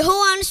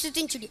 యెహోవాను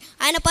స్తుతించుడి.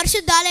 ఆయన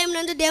పరిశుద్ధాలయం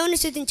నందు దేవుని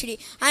స్తుతించుడి.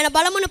 ఆయన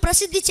బలమును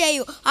ప్రసిద్ధి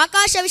చేయు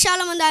ఆకాశ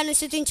విశాలమందు ఆయన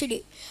స్తుతించుడి.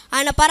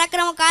 ఆయన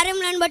పరాక్రమ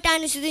కార్యములను బట్టి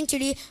ఆయన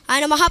స్తుతించుడి.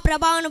 ఆయన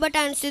మహాప్రభావాన్ని బట్టి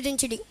ఆయన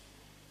స్తుతించుడి.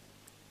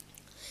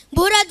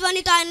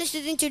 భూరధ్వనితో ఆయన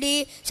స్తుతించుడి.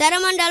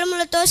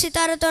 శరమండలములతో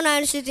సితారతో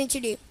ఆయన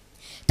స్తుతించుడి.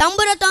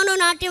 తంబురతోనూ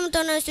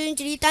నాట్యంతోనూ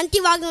స్తుతించుడి. తంతి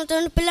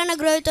వాగ్యంతోనూ పిల్లన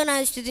గ్రోవితో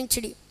ఆయన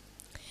స్తుతించుడి.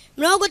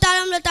 మ్రోగు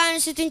తాళములతో ఆయన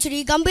స్తుతించుడి.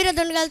 గంభీర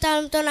దొండగల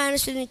తాళంతో ఆయన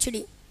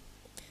స్తుతించుడి.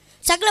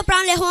 సకల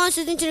ప్రాణులు యెహోవాను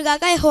స్తుతించును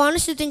గాక. యెహోవాను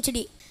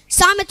స్తుతించుడి.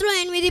 సామెతలు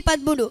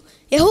 8:13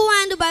 యెహోవా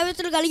యందు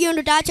భయభక్తులు కలిగి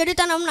ఉండుట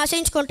చెడుతనం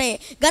నశించుకుంటే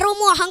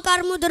గర్వము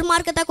అహంకారము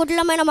దుర్మార్గత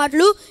కుటిలమైన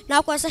మాటలు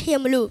నాకు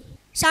అసహ్యములు.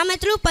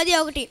 సామెతలు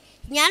 10:1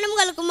 జ్ఞానం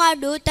గల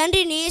కుమారుడు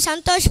తండ్రిని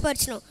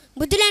సంతోషపరచును,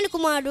 బుద్ధి లేని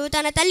కుమారుడు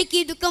తన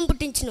తల్లికి దుఃఖం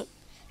పుట్టించును.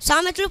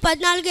 సామెతలు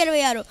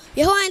 14:26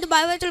 యెహోవా యందు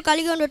భయభక్తులు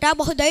కలిగి ఉండుట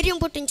బహుధైర్యం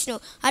పుట్టించును,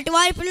 అటు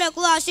వారి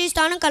పిల్లలకు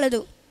ఆశ్రయస్థానం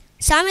కలదు.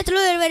 సామెతలు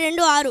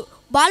 22:6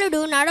 బాలుడు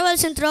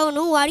నడవలసిన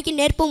త్రోవను వాడికి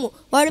నేర్పుము,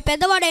 వాడు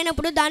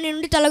పెద్దవాడైనప్పుడు దాని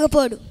నుండి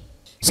తొలగిపోడు.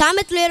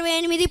 సామెతలు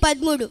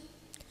 28:13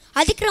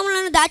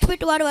 అతిక్రమలను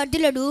దాచిపెట్టువాడు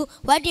వర్ధిల్లుడు,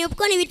 వాటిని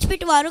ఒప్పుకొని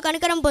విడిచిపెట్టువారు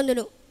కనికరం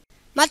పొందును.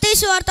 మత్తయి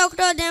సువార్త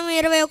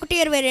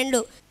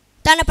 1:21-22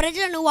 తన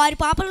ప్రజలను వారి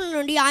పాపల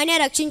నుండి ఆయనే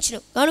రక్షించును,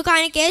 కనుక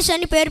ఆయనకి యేసు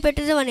అని పేరు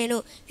పెట్టుదును నేను.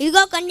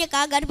 ఇదిగో కన్యక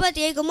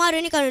గర్భవతి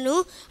కుమారుని కనును,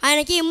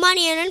 ఆయనకి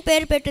ఇమ్మానుయేలు అని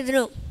పేరు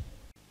పెట్టుదును.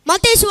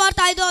 మత్తయి సువార్త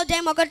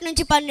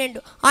 5:1-12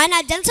 ఆయన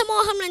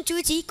జనసమూహంను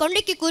చూచి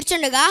కొండెక్కి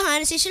కూర్చుండగా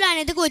ఆయన శిష్యులు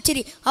ఆయన ఎదుగు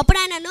వచ్చిరి. అప్పుడు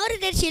ఆయన నోరు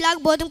తెరిచి ఇలాగ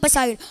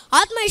బోధింపసాగారు.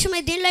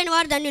 ఆత్మవిషయమై దీనిలైన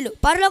వారు ధన్యులు,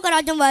 పరలోక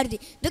రాజ్యం వారిది.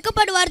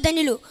 దుఃఖపడి వారు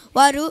ధన్యులు,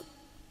 వారు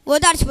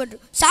ఓదార్చబడరు.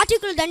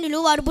 సాత్వికులు ధన్యులు,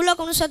 వారు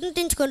భూలోకమును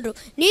స్వతంత్రించుకుంటారు.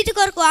 నీతి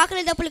కొరకు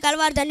ఆకలి దప్పులు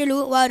కలవారు ధన్యులు,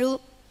 వారు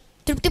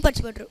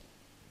తృప్తిపరచబడరు.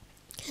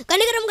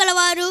 కనికరం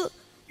గలవారు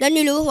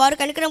ధన్యులు, వారు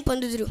కనికరం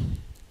పొందుదురు.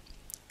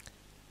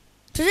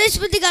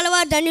 హృదయస్ఫూర్తి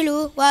గలవారు ధన్యులు,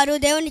 వారు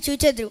దేవుని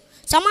చూచెదరు.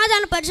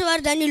 సమాధాన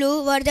పరిచేవారు ధన్యులు,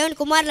 వారు దేవుని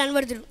కుమారులు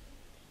అనబడుదురు.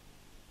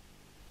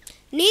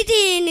 నీతి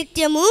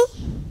నిత్యము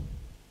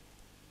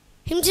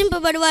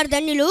హింసింపబడివారు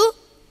ధన్యులు,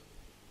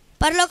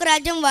 పరలోక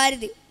రాజ్యం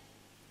వారిది.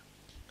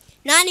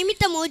 నా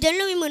నిమిత్తము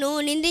జనులు మిమ్మును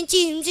నిందించి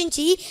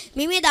హింసించి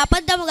మీ మీద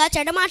అబద్ధముగా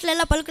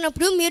చెడ్డమాటలలో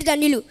పలుకున్నప్పుడు మీరు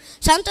ధన్యులు.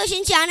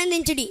 సంతోషించి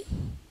ఆనందించుడి,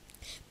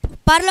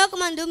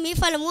 పరలోకమందు మీ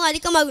ఫలము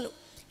అధికమగును.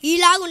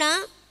 ఈలాగున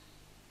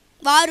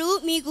వారు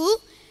మీకు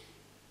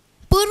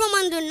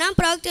పూర్వమందున్న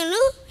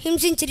ప్రవక్తలను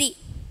హింసించిరి.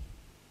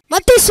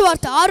 మత్తయి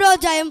సువార్త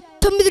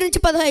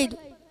 6:9-15.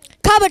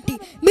 కాబట్టి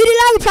మీరు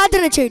ఇలాగ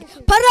ప్రార్థన చేయండి.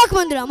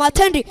 పరలోకమందున మా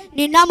తండ్రి,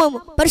 నీ నామము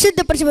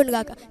పరిశుద్ధపరచబడును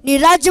గాక, నీ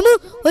రాజ్యము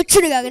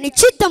వచ్చును గాక, నీ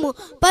చిత్తము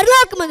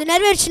పరలోకమందు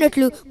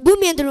నెరవేర్చినట్లు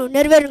భూమి యందును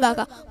నెరవేరును గాక.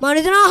 మా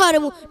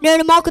అనుదినాహారము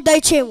నేడు మాకు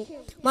దయచేయము.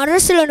 మా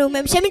రుణస్తులను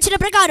మేము క్షమించిన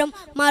ప్రకారం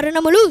మా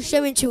రుణములు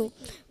క్షమించుము.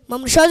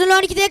 మమ్మల్ని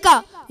శోధనలోనికి తేక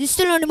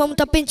దుస్తులను మమ్మల్ని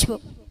తప్పించుము.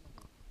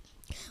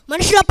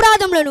 మనుషుల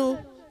అపరాధములను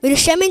మీరు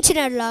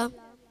క్షమించినట్లా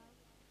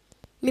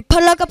మీ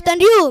పరలోకపు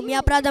తండ్రి మీ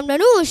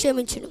అపరాధములను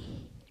క్షమించును.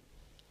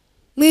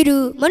 మీరు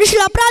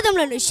మనుషుల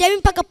అపరాధములను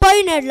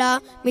క్షమింపకపోయినట్లా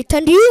మీ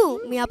తండ్రి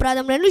మీ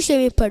అపరాధములను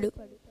క్షమింపడు.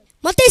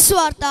 మత్తయి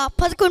సువార్త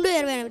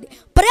 11:28.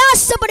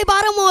 ప్రయాసపడి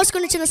భారం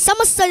మోసుకొనిచున్న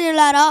సమస్త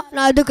జనులారా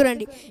నా దగ్గరకు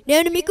రండి,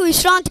 నేను మీకు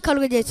విశ్రాంతి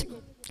కలుగజేయును.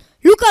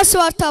 లూకా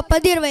సువార్త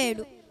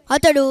 10:27.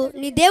 అతడు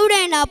నీ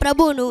దేవుడైన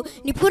ప్రభువును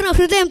నీ పూర్ణ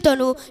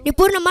హృదయంతోను, నీ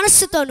పూర్ణ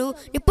మనస్సుతోను,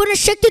 నీ పూర్ణ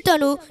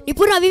శక్తితోను, నీ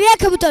పూర్ణ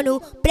వివేకముతోను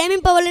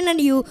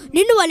ప్రేమింపవలెననియు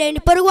నిన్ను వలె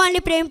నీ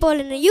పొరుగువాణ్ణి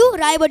ప్రేమింపవలెననియు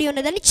రాయబడి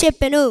ఉన్నదని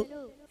చెప్పెను.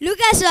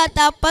 లూకా సువార్త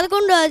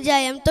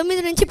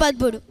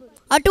 11:9-13.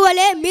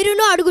 అటువలే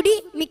మీరును అడుగుడి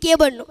మీకు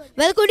ఇవ్వబడును,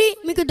 వెదకుడి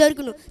మీకు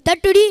దొరుకును,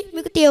 తట్టుడి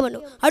మీకు తీయబడును.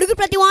 అడుగు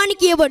ప్రతి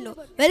వానికి ఇవ్వబడును,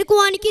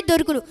 వెదకువానికి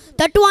దొరుకును,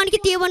 తట్టువానికి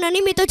తీయబడునని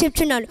మీతో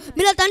చెప్తున్నాను.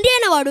 మీలో తండ్రి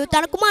అయిన వాడు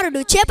తన కుమారుడు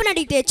చేపను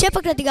అడిగితే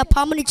చేపక్రతిగా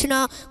పామునిచ్చిన,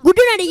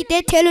 గుడ్డును అడిగితే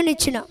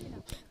తేలునిచ్చిన.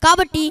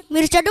 కాబట్టి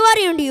మీరు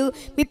చెడ్డవారి ఉండి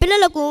మీ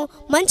పిల్లలకు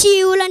మంచి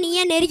ఈవులను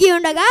ఎరిగి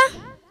ఉండగా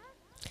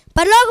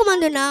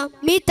పరలోకమందున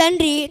మీ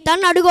తండ్రి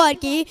తన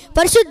అడుగువారికి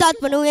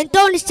పరిశుద్ధాత్మను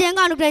ఎంతో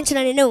నిశ్చయంగా అనుగ్రహించిన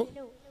నేను.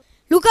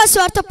 లూకా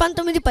సువార్త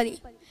 19:10.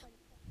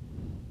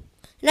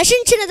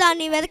 నశించిన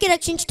దాన్ని వెతికి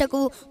రక్షించుటకు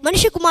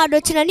మనిషి కుమారుడు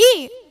వచ్చినని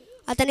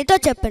అతనితో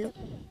చెప్పాను.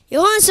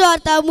 యోహాను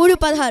సువార్త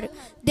 3:16.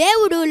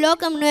 దేవుడు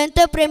లోకమును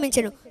ఎంతో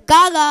ప్రేమించెను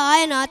కాగా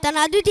ఆయన తన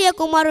అద్వితీయ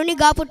కుమారుని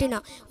గాపుట్టిన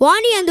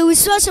వాని యందు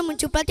విశ్వాసం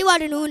ఉంచు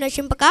ప్రతివాడును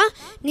నశింపక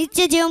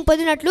నిత్య జీవం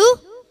పొందినట్లు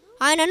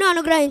ఆయనను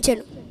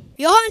అనుగ్రహించెను.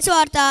 యోహాను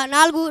సువార్త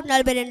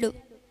 4:42.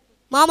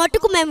 మా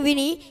మట్టుకు మేము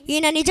విని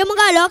ఈయన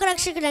నిజముగా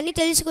లోకరక్షకుడని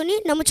తెలుసుకుని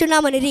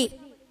నమ్ముచున్నామనిది.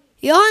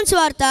 యోహాను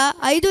సువార్త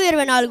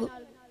 5:24.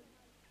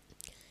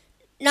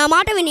 నా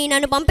మాట విని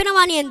నన్ను పంపిన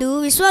వాని యందు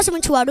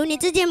విశ్వాసముంచువాడు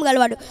నిత్యజీవం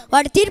గలవాడు,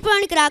 వాడు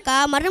తీర్పులోనికి రాక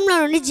మరణంలో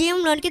నుండి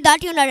జీవంలోనికి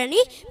దాటి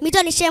ఉన్నాడని మీతో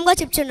నిశ్చయంగా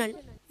చెప్తున్నాను.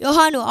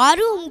 యోహాను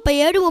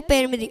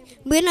 6:37-38.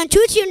 మీరు నన్ను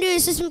చూచి ఉండి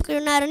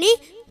విశ్వసించుకున్నారని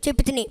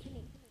చెప్పి తిని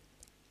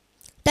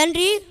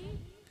తండ్రి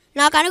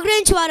నాకు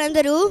అనుగ్రహించి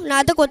వారందరూ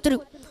నాతో కొత్తురు,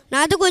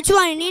 నాతో వచ్చి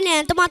వారిని నేను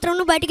ఎంత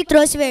మాత్రం బయటికి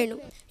త్రోసివేయను.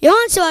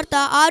 యోహాను సువార్త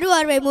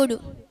 6:63.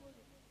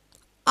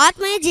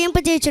 ఆత్మయే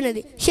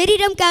జీవింపజేయుచున్నది,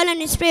 శరీరం కేవలం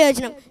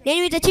నిష్ప్రయోజనం. నేను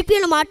మీతో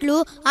చెప్పిన మాటలు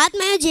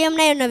ఆత్మయే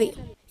జీవనై ఉన్నవి.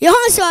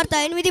 యోహాను సువార్త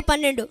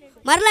 8:12.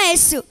 మరలా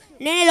యేసు,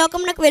 నేనే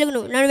లోకమునకు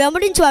వెలుగును, నన్ను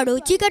వెంబడించువాడు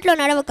చీకట్లో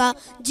నడవక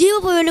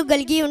జీవపు వెలుగు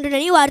కలిగి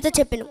ఉండునని వారితో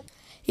చెప్పెను.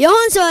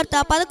 యోహాను సువార్త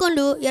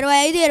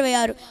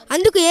 11:25-26.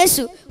 అందుకు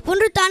యేసు,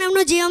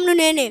 పునరుత్థానమును జీవమును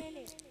నేనే,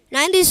 నా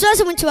యందు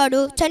విశ్వాసం ఉంచువాడు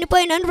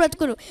చనిపోయినను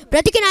బ్రతుకును,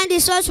 బ్రతికి నా యందు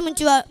విశ్వాసం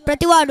ఉంచు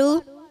ప్రతివాడు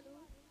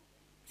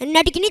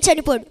ఎన్నటికి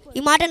చనిపోడు. ఈ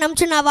మాట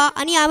నమ్ముచున్నావా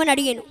అని ఆమెను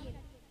అడిగాను.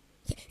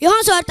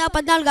 యోహాను సువార్త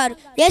 14:6.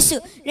 యేసు,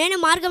 నేను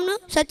మార్గమును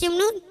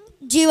సత్యమును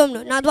జీవమును,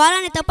 నా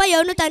ద్వారానే తప్ప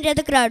ఎవరినూ తండ్రి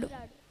ఎదుకు రాడు.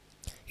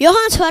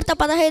 యోహాను సువార్త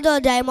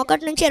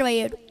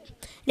 15:1-27.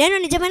 నేను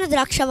నిజమైన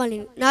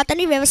ద్రాక్షవల్లిని, నా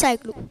తండ్రి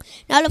వ్యవసాయకుడు.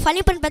 నాలో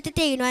ఫలింపని ప్రతి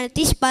తీగను ఆయన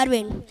తీసి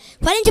పారవేయను,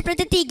 ఫలించి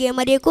ప్రతి తీగ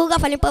మరి ఎక్కువగా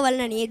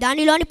ఫలింపవలనని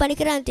దానిలోని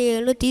పనికిరాని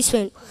తీగలను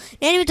తీసివేయను.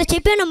 నేను మీతో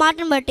చెప్పిన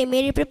మాటను బట్టి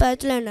మీరు ఇప్పుడు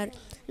పద్ధతిలో ఉన్నారు.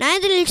 నా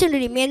యందు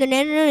నిల్చుండి మేము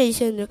నేను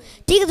నిలిచిండు.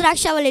 తీగ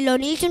ద్రాక్షవల్లిలో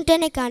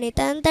నిల్చుంటేనే కానీ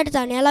తనంతటి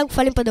తాను ఎలాగ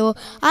ఫలింపదో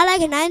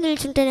అలాగే నా యందు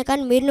నిల్చుంటేనే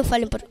కానీ మీరు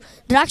ఫలింపరు.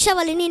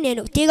 ద్రాక్షవల్లిని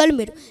నేను, తీగలు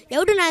మీరు.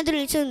 ఎవడు నా యందు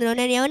నిల్చుందో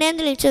నేను ఎవరి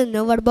యందు నిల్చుందో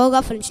వాడు బాగా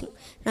ఫలించును,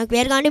 నాకు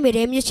వేరుగానే మీరు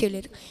ఏం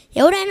చేయలేరు.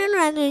 ఎవరైనా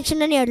నా యందు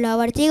నిల్చుండని అట్లా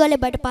వాడి తీగలే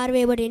బయట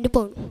పారవేయబడి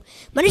ఎండిపోను.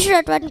 మనుషులు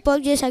వాటిని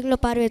పోగు చేసి అగ్నిలో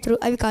పారవేతురు,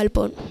 అవి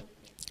కాలిపోను.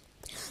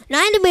 నా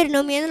యందు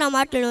మీరు మీద నా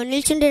మాటలను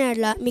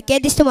నిల్చుంటేనట్లా మీకు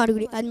ఏది ఇష్టం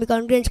అడుగుడి, అది మీకు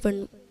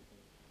అనుగ్రహించబడును.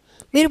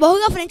 మీరు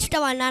బహుగా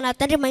ప్రేమించడం వలన నా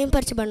తండ్రి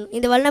మహింపరచబడును,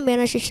 ఇందువలన మీరు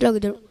నా శిష్యులు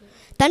అవుదురు.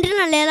 తండ్రి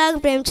నన్ను ఎలాగ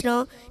ప్రేమించినో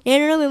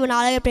నేను మిమ్మల్ని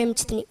అలాగే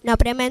ప్రేమించుతుంది, నా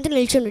ప్రేమ ఎంత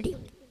నిల్చుండి.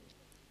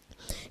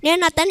 నేను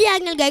నా తండ్రి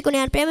ఆజ్ఞలు గాయకుని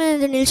ఆయన ప్రేమ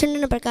ఎంత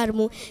నిల్చుండిన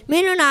ప్రకారము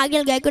మీరు నా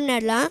ఆజ్ఞలు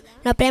గాయకునేట్లా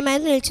నా ప్రేమ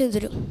ఎంత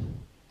నిల్చుందురు.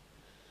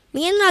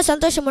 మీరు నా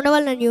సంతోషం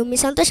ఉండవాలని మీ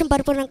సంతోషం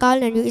పరిపూర్ణం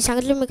కావాలని ఈ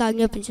సంగతిలో మీకు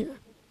ఆజ్ఞాపించును.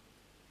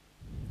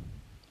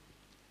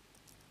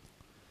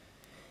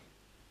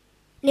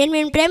 నేను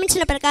మేము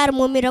ప్రేమించిన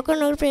ప్రకారము మీరు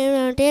ఒకరినొకరు ప్రేమ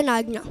అంటే నా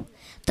ఆజ్ఞ.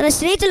 తన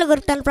స్నేహితుల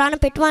కొరకు తన ప్రాణం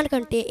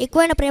పెట్టువానికంటే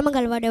ఎక్కువైన ప్రేమ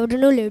గలవాడు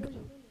ఎవడనూ లేడు.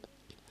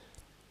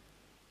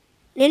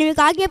 నేను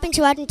మీకు ఆజ్ఞాపించి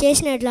వాటిని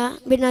చేసినట్లా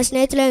మీరు నా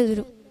స్నేహితులే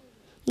ఎదురు.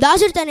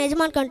 దాసుడు తన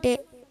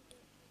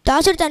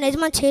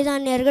యజమాని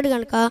చేయదాన్ని ఎరగడు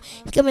కనుక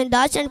ఇక మేము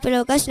దాసు అని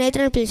పిలవక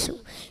స్నేహితులను పిలుస్తాం.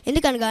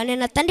 ఎందుకనగా నేను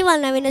నా తండ్రి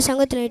వాళ్ళ విన్న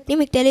సంగతులన్నింటినీ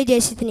మీకు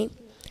తెలియజేసి తిని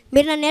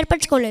మీరు నన్ను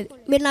నేర్పరచుకోలేదు.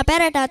 మీరు నా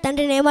పేరట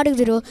తండ్రిని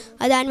ఏమడుగుదురో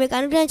అది ఆయన మీకు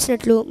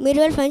అనుగ్రహించినట్లు మీరు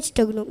వెళ్ళి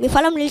ఫలించుటకును మీ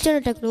ఫలం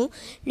నిలిచినట్టును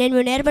నేను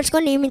మీరు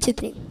నేర్పరచుకొని నియమించి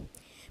తిని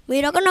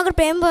మీరు ఒకరినొకరు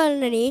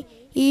ప్రేమని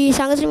ఈ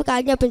సంగతిని మీకు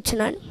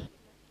ఆజ్ఞాపించున్నాను.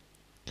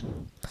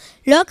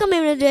 లోకం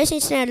మేము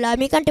ద్వేషించినట్లా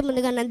మీకంటే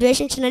ముందుగా నన్ను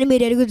ద్వేషించినని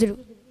మీరు ఎరుగుదురు.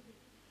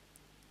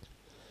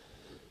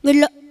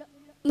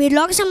 మీరు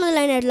లోక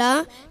సంబంధులైన ఎట్లా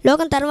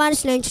లోకం తర్వాన్ని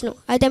స్నేహించును,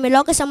 అయితే మీరు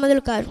లోక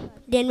సంబంధులు కారు,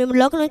 నేను మేము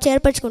లోకం నుంచి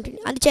ఏర్పరచుకుంటుంది,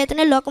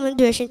 అందుచేతనే లోకం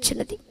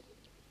ద్వేషించినది.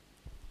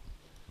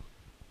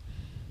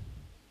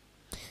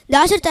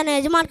 దాసుడు తన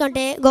యజమాని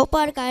కంటే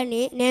గొప్పవాడు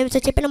కాదని నేను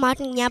చెప్పిన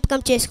మాటని జ్ఞాపకం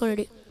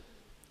చేసుకున్నాడు.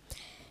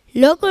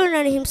 లోకులు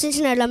నన్ను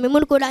హింసించినట్లా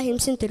మిమ్మల్ని కూడా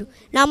హింసింతురు,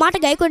 నా మాట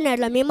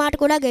గైకొన్నట్లా మీ మాట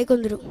కూడా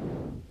గైకొందురు.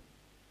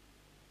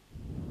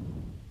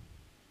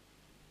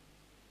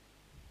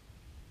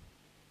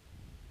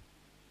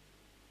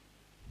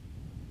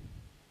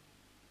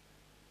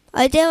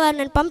 అయితే వారు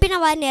నన్ను పంపిన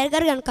వారిని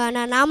ఎరగరు కనుక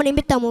నా నామ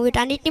నిమిత్తము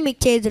వీటన్నిటిని మీకు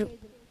చేదురు.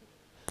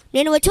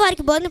 నేను వచ్చి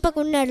వారికి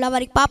బోధింపకుండా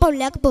వారికి పాపం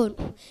లేకపోను,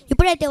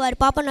 ఇప్పుడైతే వారి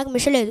పాపం నాకు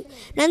మిషలేదు.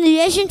 నన్ను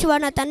ద్వేషించి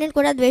వాడు నా తండ్రిని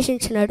కూడా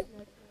ద్వేషించినాడు.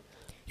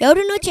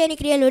 ఎవరునూ చేయని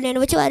క్రియలు నేను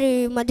వచ్చి వారి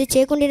మధ్య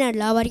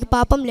చేయకుండానట్లా వారికి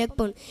పాపం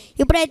లేకపోను,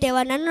 ఇప్పుడైతే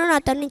వారు నన్ను నా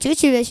తండ్రిని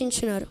చూసి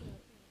ద్వేషించున్నారు.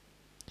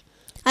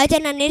 అయితే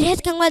నన్ను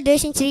నిర్హేతుకంగా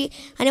ద్వేషించి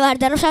అని వారి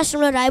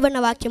ధర్మశాస్త్రంలో రాయబడిన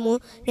వాక్యము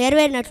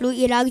నెరవేరినట్లు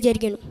ఇలాగ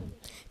జరిగాను.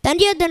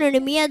 తండ్రి యొద్ద నుండి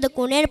మీ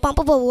యొద్దకు నేను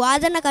పంపబోవు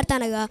ఆదరణకర్త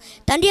అనగా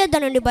తండ్రి యొద్ద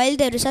నుండి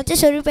బయలుదేరు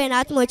సత్యస్వరూపైన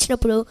ఆత్మ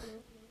వచ్చినప్పుడు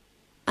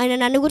ఆయన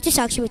నన్ను గురించి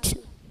సాక్ష్యం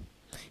ఇచ్చాను.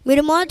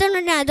 మీరు మొదటి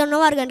నుండి అది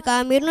ఉన్నవారు కనుక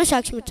మీరును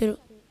సాక్ష్యం ఇచ్చారు.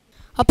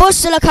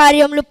 అపోస్తల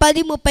కార్యములు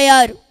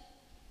 10:36.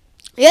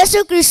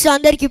 యేసుక్రీస్తు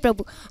అందరికీ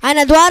ప్రభు,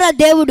 ఆయన ద్వారా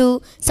దేవుడు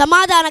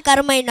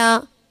సమాధానకరమైన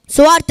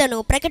సువార్తను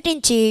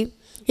ప్రకటించి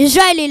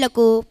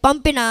ఇశ్రాయేలీలకు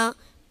పంపిన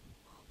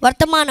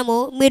వర్తమానము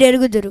మీరు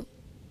ఎరుగుదురు.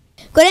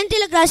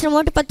 కొరింథీయులకు రాసిన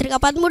మొదటి పత్రిక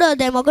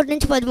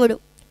 13:1-13.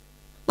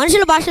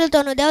 మనుషుల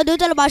భాషలతోనూ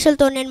దేవదూతల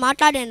భాషలతో నేను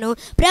మాట్లాడాను,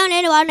 ప్రేమ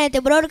లేని వాడినైతే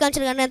బ్రోడు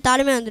కంచెలుగా నేను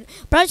తాళమే ఉంది.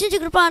 ప్రవచించి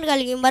కృపాను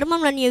కలిగి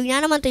మర్మంలోని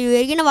జ్ఞానమంతయు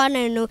ఎరిగిన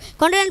వాడినైను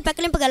కొండలను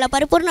పెక్కలింపగల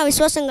పరిపూర్ణ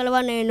విశ్వాసం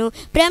గలవాడినైను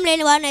ప్రేమ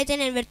లేని వాడినైతే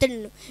నేను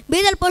వెళ్తున్నాను.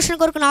 బీదల పోషణ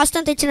కొరకు నా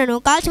ఆస్తం తెచ్చినాను,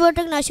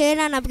 కాల్చిబోటుకు నా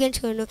శరీరాన్ని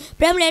అప్పగించుకున్నాను.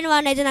 ప్రేమ లేని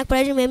వాడినైతే నాకు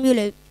ప్రయోజనం ఏమీ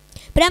లేదు.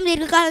 ప్రేమ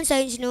దీర్ఘకాలం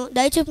సహించును,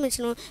 దయ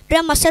చూపించును.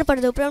 ప్రేమ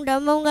మత్సరపడదు, ప్రేమ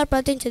డంబంగా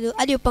ప్రవర్తించదు,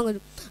 అది ఉప్పొంగదు,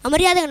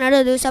 అమర్యాదగా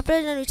నడవదు,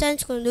 సప్రయోజనం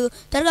విచారించుకుందు,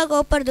 త్వరగా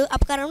కోప్పడదు,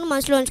 అపకారం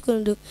మనసులో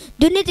ఉంచుకుందు.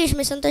 దుర్నీతి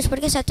విషయమై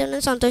సంతోషపడితే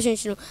సత్యం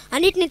సంతోషించును.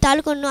 అన్నిటిని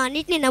తాలుకొను,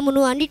 అన్నిటిని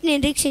నమ్మును, అన్నిటిని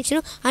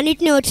నిరీక్షించును,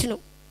 అన్నిటిని వచ్చును.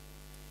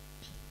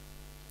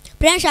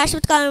 ప్రేమ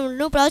శాశ్వత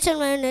కాలమును,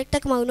 ప్రవచనమైన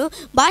నిరక్తకమగును,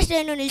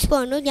 భాషలను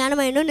నిలిచిపోవును,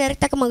 జ్ఞానమైన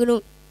నిరక్తకమగును.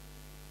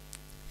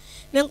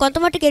 మేము కొంత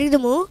మట్టుకు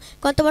ఎరుగుదము,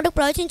 కొంత మట్టుకు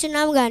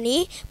ప్రవచించున్నాము కానీ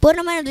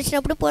పూర్ణమైన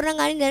వచ్చినప్పుడు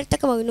పూర్ణంగానే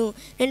నిరర్థకమగును.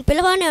 నేను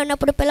పిల్లవాడిని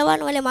ఉన్నప్పుడు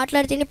పిల్లవాని వల్ల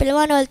మాట్లాడితే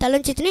పిల్లవాని వల్ల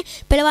తలంచి తిని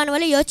పిల్లవాని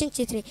వల్ల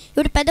యోచించి తిని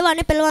ఇప్పుడు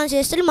పెద్దవాడిని పిల్లవాడిని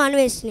చేస్తూ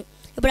మానవేస్తుంది.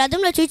 ఇప్పుడు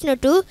అద్దంలో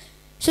చూచినట్టు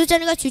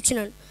సూచనగా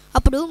చూచున్నాను,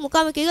 అప్పుడు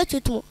ముఖాముఖిగా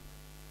చూతుము.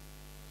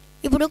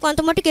 ఇప్పుడు కొంత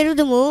మట్టుకు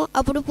ఎరుగుదము,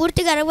 అప్పుడు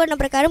పూర్తిగా ఎరగబడిన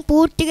ప్రకారం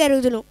పూర్తిగా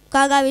ఎరుగుదును.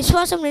 కాగా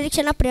విశ్వాసం,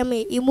 నిరీక్షణ,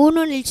 ప్రేమయే, ఈ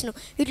మూడు నిలిచును.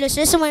 వీటిలో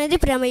శ్రేష్టమైనది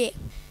ప్రేమయే.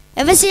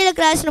 ఎఫెసీయులకు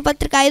రాసిన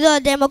పత్రిక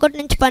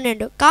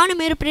 5:1-12. కావున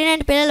మీరు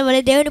ప్రియమైన పిల్లల వలె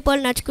దేవుని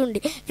పోలి నడుచుకోండి.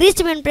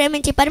 క్రీస్తు మీరు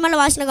ప్రేమించి పరిమళ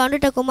వాసనగా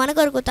ఉండుటకు మన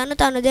కొరకు తను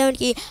తాను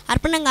దేవునికి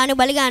అర్పణంగాను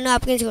బలిగాను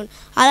అప్పగించుకోండి.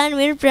 అలానే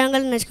మీరు ప్రేమగా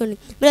నడుచుకోండి.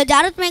 మీరు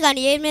జాగ్రత్తమే కానీ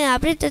ఏ మీద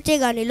అప్రతిష్టే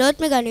కానీ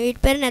లోతుమే కానీ వీటి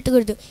పేరుని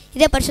ఎత్తకూడదు,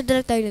 ఇదే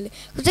పరిశుద్ధులకు తగినది.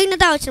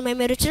 కృతజ్ఞత అవసరమై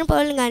మీరు రుచిన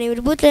పనులను కానీ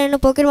విభూతులను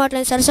పోకిరి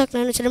మాటలను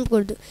సరసకులను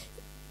శ్రమకూడదు,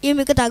 ఇవి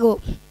మీకు తగవు.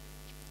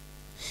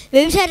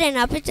 వ్యభిచారైన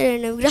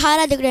అపవిత్రుడైన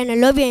విగ్రహారాధకుడైన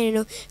లోబి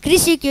అయినను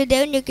క్రీస్తుకి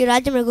దేవుని యొక్క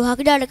రాజ్యములకు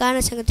హక్కుదారుడు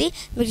కాని సంగతి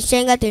మీకు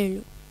నిశ్చయంగా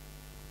తెలియను.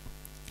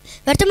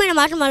 వ్యర్థమైన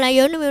మాటల వల్ల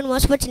ఎవరిని మేము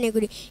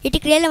మోసపరచనీయకుడి. ఇటు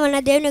క్రియల వలన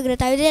దేవుని యొక్క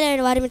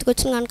తవిధేయులైన వారి మీదకి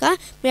వచ్చింది కనుక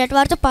మీరు అటు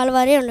వారితో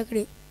పాల్వారే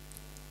ఉండకుడి.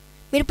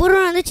 మీరు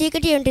పూర్వనందు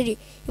చీకటి ఉంటుంది,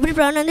 ఇప్పుడు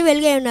ప్రభునందు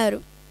వెలుగై ఉన్నారు.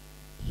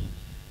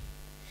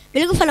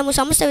 వెలుగు ఫలము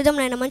సమస్త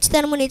విధములైన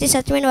మంచితనము, నీతి,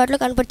 సత్యమైన వాటిలో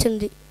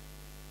కనపడుతుంది.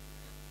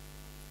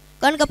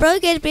 కనుక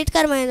ప్రభుకి ఏది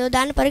ప్రీతికరమైనదో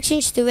దాన్ని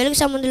పరీక్షించుతూ వెలుగు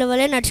సంబంధుల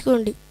వలె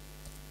నడుచుకోండి.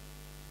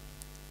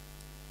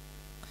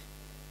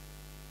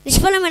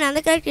 నిష్ఫలమైన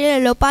అంధకార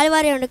క్రియలలో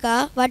పాల్వారే ఉండక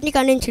వాటిని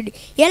ఖండించండి.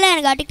 ఎలా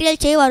అనగా అటు క్రియలు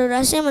చేయవారు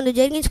రహస్యమందు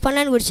జరిగించి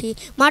పనులను గురించి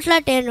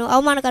మాట్లాడటం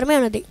అవమానకరమే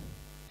ఉన్నది.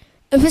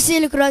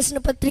 ఎఫెసీయులకు రాసిన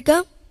పత్రిక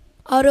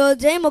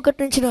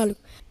 6:1-4.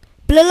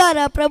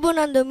 పిల్లలారా,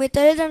 ప్రభునందు మీ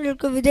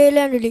తల్లిదండ్రులకు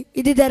విధేయులండి,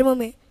 ఇది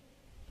ధర్మమే.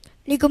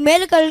 నీకు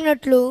మేలు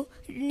కలిగినట్లు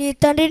నీ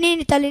తండ్రిని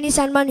నీ తల్లిని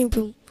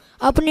సన్మానింపు,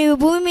 అప్పుడు నీవు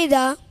భూమి మీద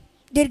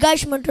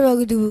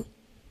దీర్ఘాయుష్మంతుడగుదువు.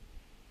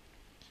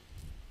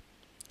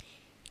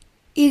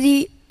 ఇది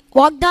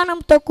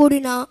వాగ్దానంతో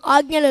కూడిన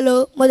ఆజ్ఞలలో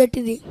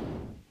మొదటిది.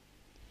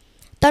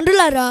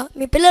 తండ్రులారా,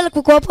 మీ పిల్లలకు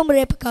కోపం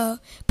రేపక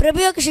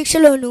ప్రభు యొక్క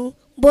శిక్షలోను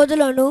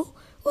బోధలోను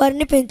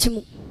వారిని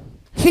పెంచుము.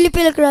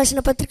 ఫిలిప్పీలకు రాసిన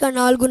పత్రిక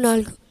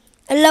 4:4.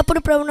 ఎల్లప్పుడూ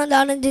ప్రభునందు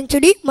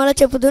ఆనందించుడి, మళ్ళా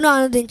చెప్పుదును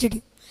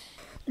ఆనందించుడి.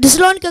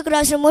 థెస్సలోనికకు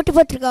రాసిన మొదటి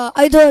పత్రిక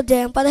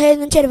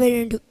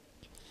 5:15-22.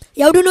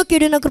 ఎవడునూ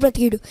కీడునకు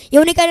ప్రతికీడు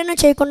ఎవరికైనా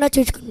చేయకుండా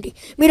చూసుకోండి.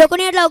 మీరు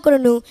ఒకని ఎట్లా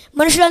ఒకరును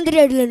మనుషులందరి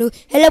ఎడ్లను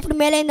ఎల్లప్పుడూ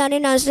మేలైన దాన్ని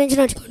అనుసరించి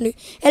నడుచుకోండి.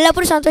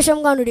 ఎల్లప్పుడూ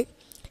సంతోషంగా ఉండి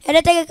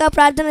ఎడతెగక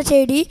ప్రార్థన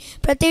చేయడి,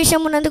 ప్రతి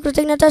విషయమునందు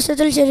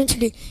కృతజ్ఞతాస్తుతులు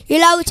చెల్లించుడి.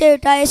 ఇలాగు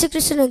చేయుట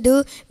యేసుక్రీస్తునందు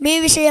మీ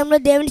విషయంలో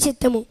దేవుని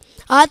చిత్తము.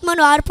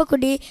 ఆత్మను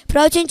ఆర్పకుడి,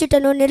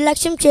 ప్రవచించుటను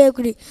నిర్లక్ష్యం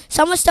చేయకుడి.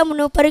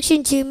 సమస్తమును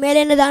పరీక్షించి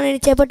మేలైన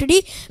దానిని చేపట్టుడి,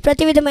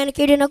 ప్రతి విధమైన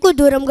కీడునకు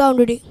దూరంగా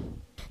ఉండుడి.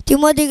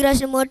 తిమోతికి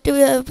రాసిన మొదటి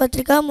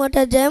పత్రిక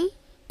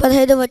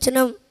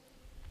 1:15.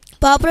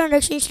 పాపులను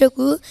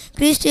రక్షించుటకు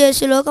క్రీస్తు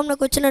యేసు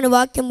లోకంలోకి వచ్చిన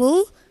వాక్యము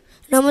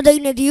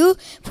నమ్మదగినదియు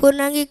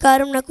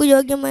పూర్ణాంగీకారం నాకు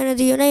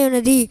యోగ్యమైనదియునై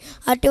ఉన్నది.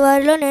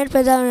 అట్టివారిలో నేను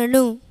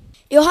ప్రధానను.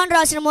 యోహాను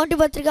రాసిన మొదటి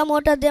పత్రిక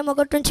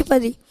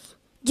 1:1-10.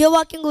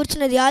 జీవవాక్యం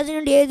కూర్చున్నది. ఆది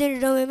నుండి ఏది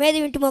మేమేది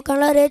వింటుమో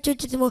కళ్ళారే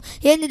చూచుతుమో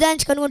ఏది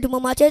నిదానించి కనుగొంటుమో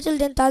మా చేతులు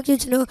దేని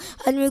తాకిచునో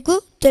అది మీకు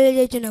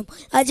తెలియజేస్తున్నాం.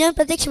 ఆ జీవం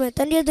ప్రత్యక్షమైన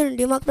తండ్రి యొద్ద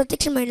నుండి మాకు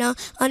ప్రత్యక్షమైన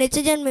ఆ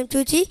నిత్యజీవాన్ని మేము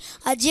చూచి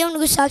ఆ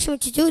జీవనకు సాక్ష్యం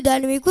ఇచ్చుచు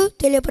దాన్ని మీకు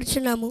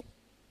తెలియపరుచున్నాము.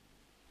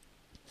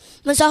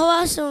 మన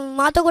సహవాసం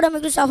మాతో కూడా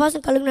మీకు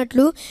సహవాసం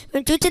కలిగినట్లు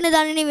మేము చూచిన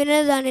దానిని వినే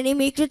దానిని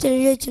మీకు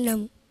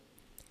తెలియజేస్తున్నాము.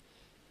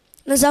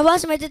 మన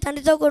సహవాసం అయితే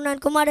తండ్రితో కూడా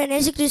కుమారుడైన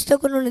యేసుక్రీస్తుతో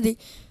కూడా ఉన్నది.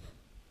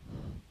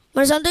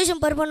 మన సంతోషం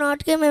పరిపూర్ణ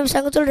వాటికే మేము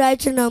సంగతులు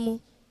రాయిచున్నాము.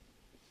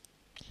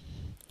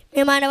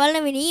 మేము ఆయన వలన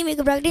విని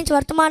మీకు ప్రకటించే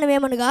వర్తమానం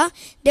ఏమనగా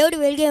దేవుడు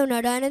వెలుగే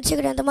ఉన్నాడు, ఆయన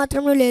చీకటి ఎంత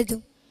మాత్రమూ లేదు.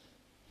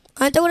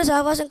 ఆయనతో కూడా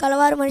సహవాసం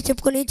కలవారమని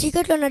చెప్పుకొని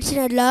చీకట్లో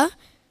నడిచినట్లా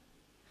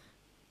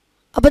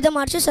అబద్ధం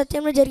మార్చి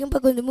సత్యంలో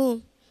జరిగింపకుందుము.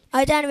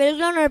 అయితే ఆయన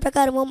వెలుగులో ఉన్న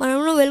ప్రకారము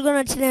మనము వెలుగులో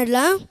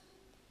నడిచినట్లా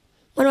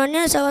మనం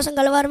అన్య సహవాసం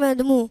కలవారమే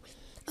అందుము.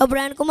 అప్పుడు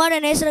ఆయన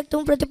కుమారుడైన యేసు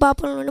రక్తం ప్రతి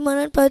పాపం నుండి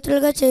మనల్ని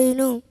పవిత్రులుగా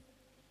చేయును.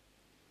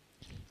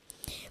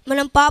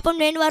 మనం పాపం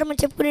లేని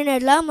వారమని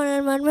చెప్పుకునేట్లా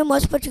మనమే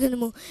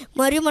మోసపరుచుకుందాము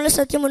మరియు మన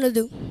సత్యం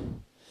ఉండదు.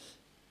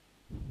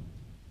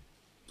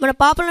 మన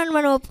పాపలను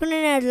మనం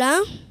ఒప్పుకునేట్లా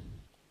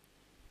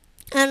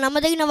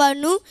నమ్మదగిన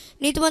వాడును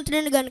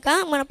నీతిమంతుడిని కనుక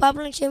మన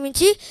పాపలను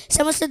క్షమించి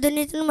సమస్త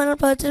దుర్నీతిని మనం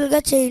పవిత్రులుగా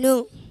చేయును.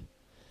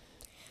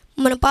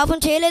 మనం పాపం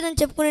చేయలేదని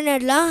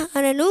చెప్పుకునేట్లా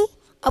ఆయనను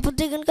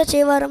అబద్ధం కనుక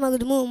చేయవారం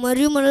అగుదుము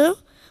మరియు మనలో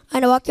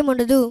ఆయన వాక్యం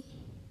ఉండదు.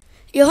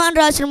 యోహాను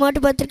రాసిన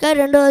మొదటి పత్రిక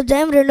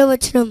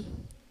 2:2.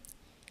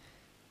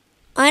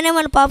 ఆయన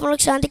మన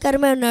పాపంలోకి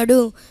శాంతికరమై ఉన్నాడు.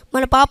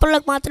 మన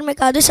పాపంలోకి మాత్రమే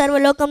కాదు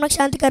సర్వలోకంలోకి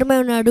శాంతికరమై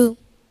ఉన్నాడు.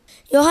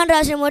 యోహాను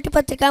రాసిన మొదటి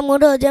పత్రిక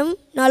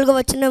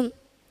 3:4.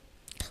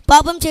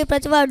 పాపం చేయ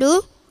ప్రతివాడు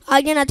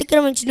ఆజ్ఞను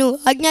అతిక్రమించును,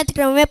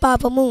 ఆజ్ఞాతిక్రమమే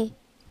పాపము.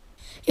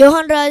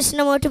 యోహాను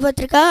రాసిన మొదటి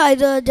పత్రిక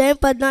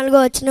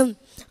 5:14.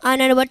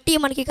 ఆయనను బట్టి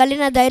మనకి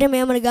కలిగిన ధైర్యం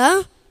ఏమనగా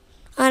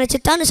ఆయన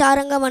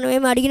చిత్తానుసారంగా మనం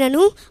ఏమి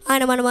అడిగినను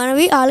ఆయన మన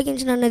మనవి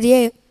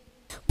ఆలకించనున్నదియే.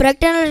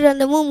 ప్రకటనల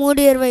గ్రంథము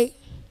 3:20.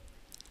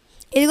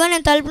 ఇదిగో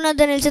నేను తలుపు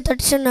వద్ద నిలిచి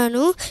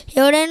తట్టుచున్నాను.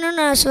 ఎవడైనా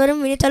నా స్వరం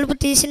విని తలుపు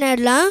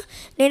తీసినట్లా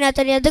నేను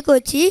అతని వద్దకు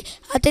వచ్చి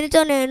అతనితో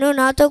నేను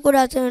నాతో కూడా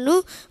అతను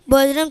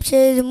భోజనం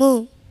చేయుదుము.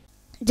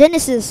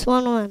 Genesis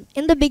 1:1.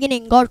 In the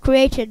beginning God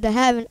created the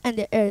heaven and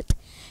the earth.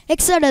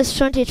 Exodus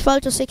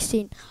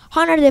 20:12-16.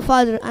 Honor thy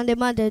father and thy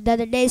mother, that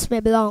the days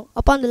may be long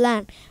upon the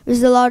land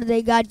which the Lord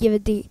thy God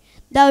giveth thee.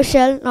 Thou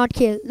shalt not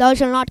kill, thou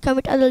shalt not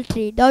commit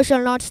adultery, thou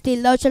shalt not steal,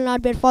 thou shalt not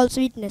bear false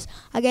witness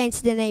against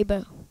thy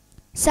neighbor.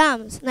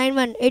 Psalms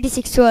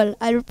 91:86-12.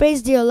 I will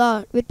praise thee, O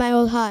Lord, with my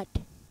whole heart.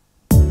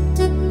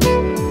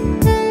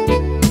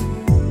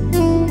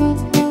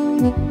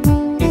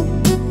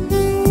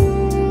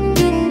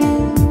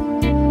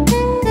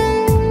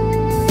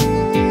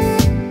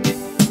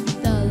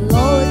 The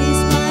Lord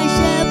is my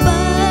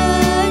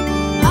shepherd,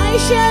 I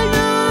shall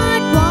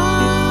not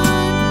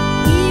want.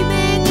 He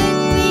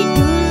maketh me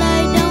to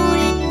lie down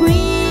in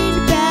green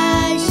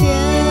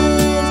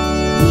pastures.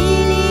 He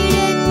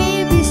leadeth me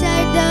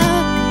beside the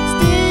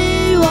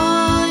still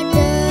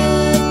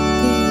waters.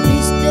 He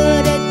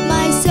restoreth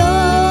my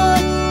soul.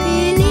 He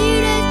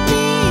leadeth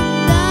me in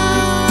the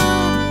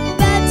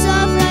paths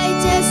of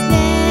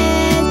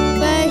righteousness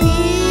for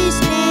His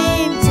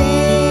name's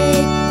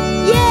sake.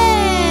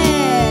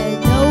 Yea,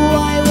 though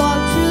I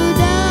walk through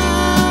the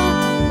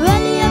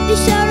valley of the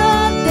shadow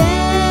of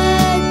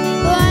death,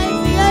 I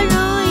fear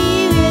no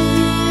evil,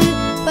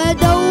 for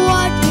thou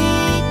art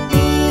with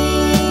me.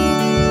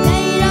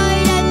 Thy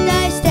rod and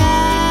thy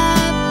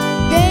staff,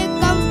 they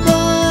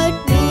comfort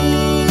me.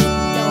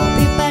 Thou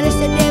preparest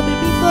a table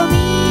before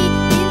me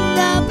in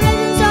the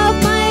presence of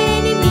my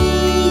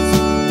enemies.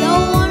 Thou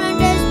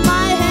anointest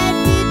my head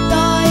with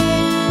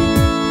oil,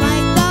 my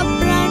cup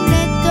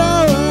runneth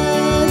over.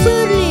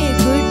 Surely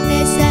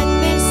goodness and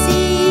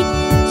mercy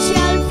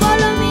shall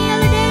follow me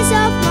all the days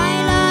of my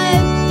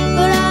life,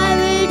 for I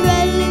will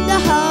dwell in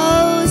the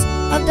house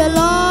of the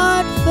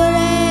Lord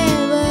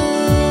forever.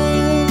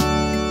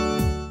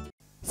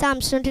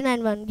 Psalms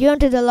 29:1. Give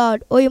unto the Lord,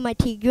 O you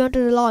mighty, give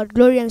unto the Lord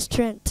glory and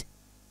strength.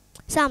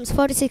 Psalms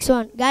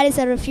 46:1. God is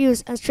our refuge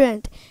and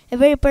strength, a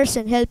very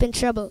person help in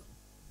trouble.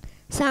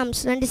 Psalms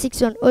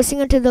 96:1. O sing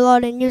unto the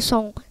Lord a new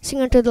song, sing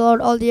unto the Lord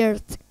all the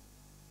earth.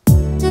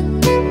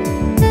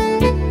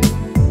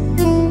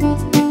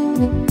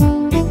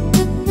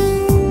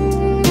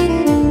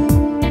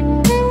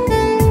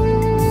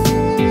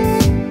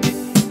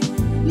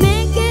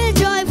 Make a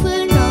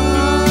joyful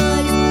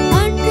noise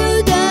unto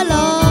the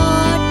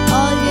Lord,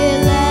 all ye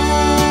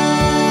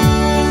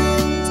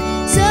lands.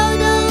 Serve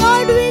the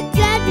Lord with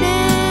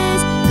gladness,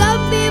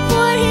 come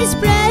before His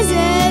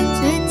presence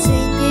with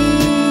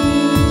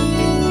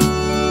singing.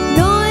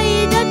 Know ye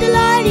that the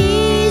Lord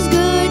is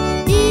good,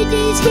 it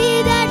is He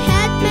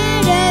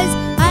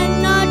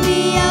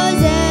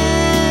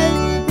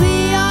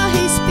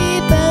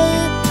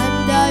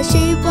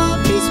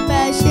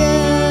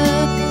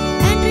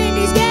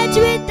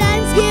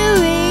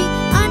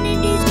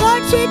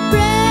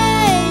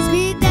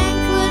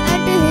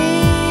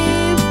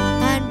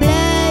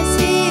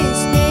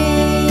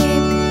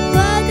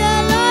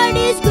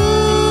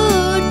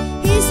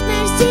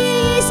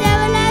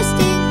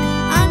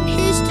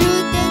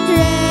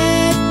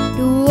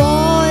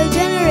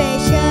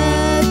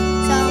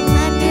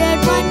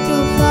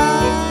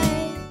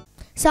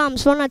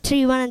Psalms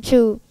 103, 1 and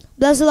 2.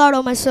 Bless the Lord,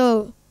 O my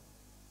soul,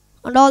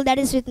 and all that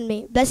is within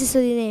me. Bless his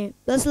holy name.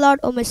 Bless the Lord,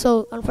 O my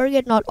soul, and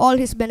forget not all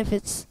his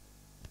benefits.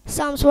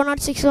 Psalms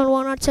 106,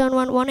 107,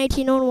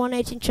 118,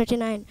 118,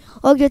 39.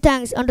 Oh, give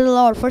thanks unto the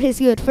Lord for his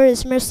good, for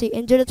his mercy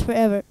endureth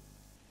forever.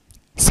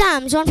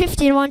 Psalms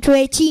 115, 1 to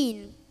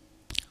 18.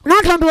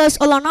 Not unto us,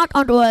 O Lord, not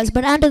unto us,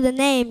 but unto the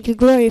name give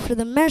glory for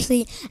the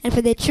mercy and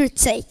for the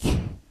truth's sake.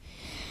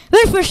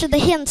 Wherefore should the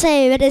heathen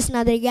say, where is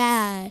not their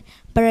God?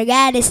 But our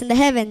God is in the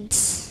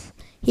heavens.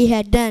 He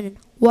hath done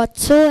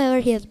whatsoever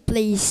he hath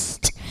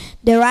pleased.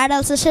 Their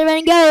idols are silver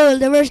and gold,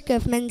 the work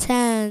of men's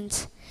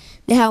hands.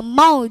 They have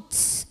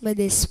mouths, but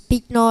they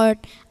speak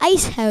not.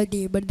 Eyes have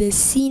they, but they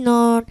see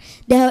not.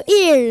 They have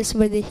ears,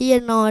 but they hear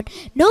not.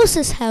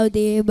 Noses have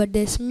they, but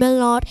they smell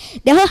not.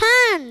 They have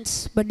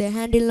hands, but they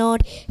handle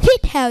not.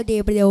 Feet have they,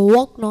 but they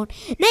walk not.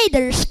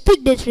 Neither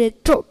speak they to the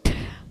truth.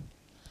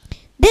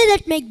 They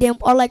that make them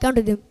are like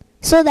unto them,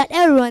 so that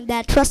everyone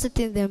that trusteth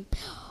in them.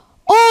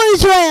 O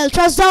Israel,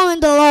 trust thou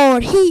in the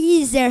Lord,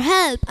 he is their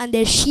help and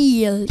their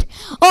shield.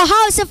 O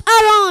house of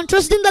Aaron,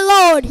 trust in the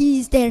Lord, he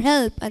is their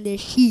help and their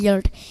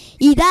shield.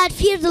 Ye that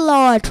fear the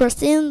Lord,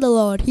 trust in the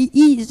Lord, he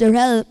is their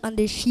help and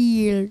their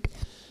shield.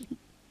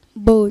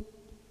 Both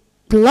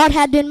the Lord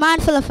hath been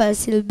mindful of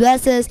us, he'll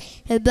bless us,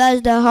 he'll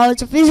bless the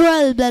house of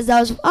Israel, he'll bless the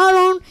house of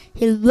Aaron,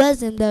 he'll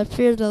bless them that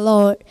fear the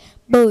Lord,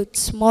 both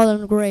small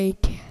and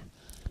great.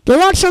 The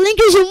Lord shall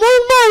increase you more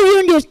and more, you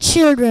and your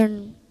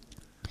children.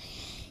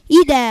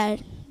 Ye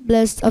that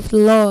blessed of the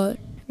Lord,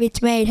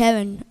 which made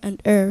heaven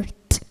and earth.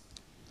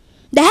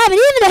 The heaven,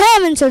 even the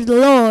heavens of the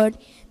Lord,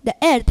 the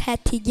earth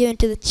hath he given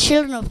to the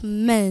children of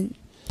men.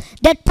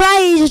 That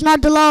praise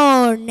not the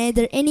Lord,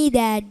 neither any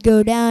that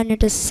go down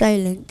into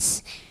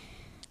silence.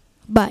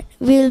 But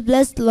we will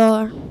bless the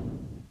Lord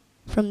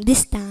from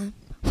this time,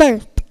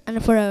 forth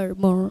and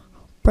forevermore.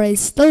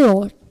 Praise the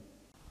Lord.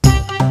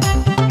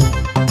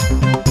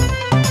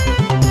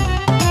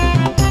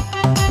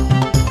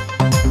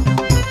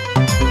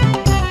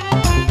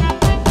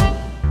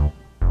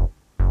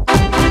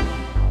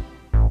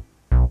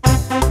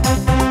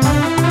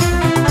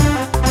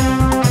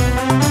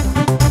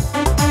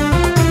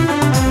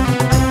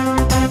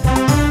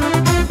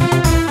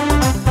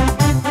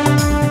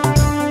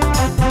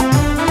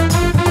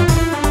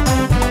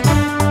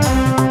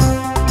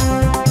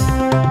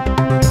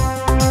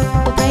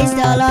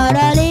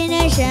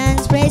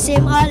 Praise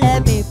him all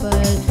the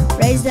people.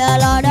 Praise the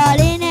Lord all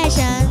the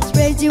nations.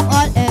 Praise him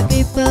all the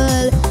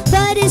people.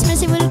 For his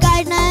merciful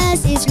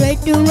kindness is great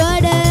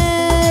toward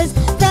us.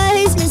 For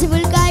his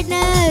merciful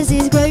kindness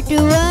is great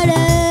toward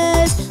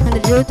us. And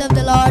the truth of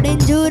the Lord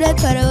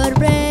endureth forever.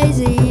 Praise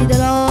ye the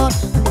Lord.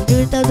 And the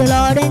truth of the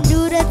Lord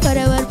endureth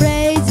forever.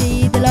 Praise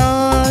ye the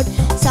Lord.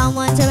 Psalm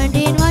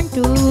 117, 1,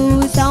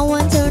 2. Psalm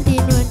 117,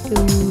 1,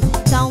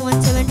 2. Psalm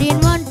 117,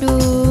 1,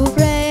 2.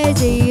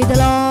 Praise ye the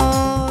Lord.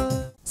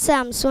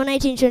 Psalms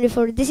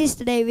 118:24. This is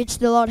the day which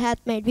the Lord hath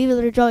made. We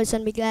will rejoice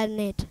and be glad in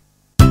it.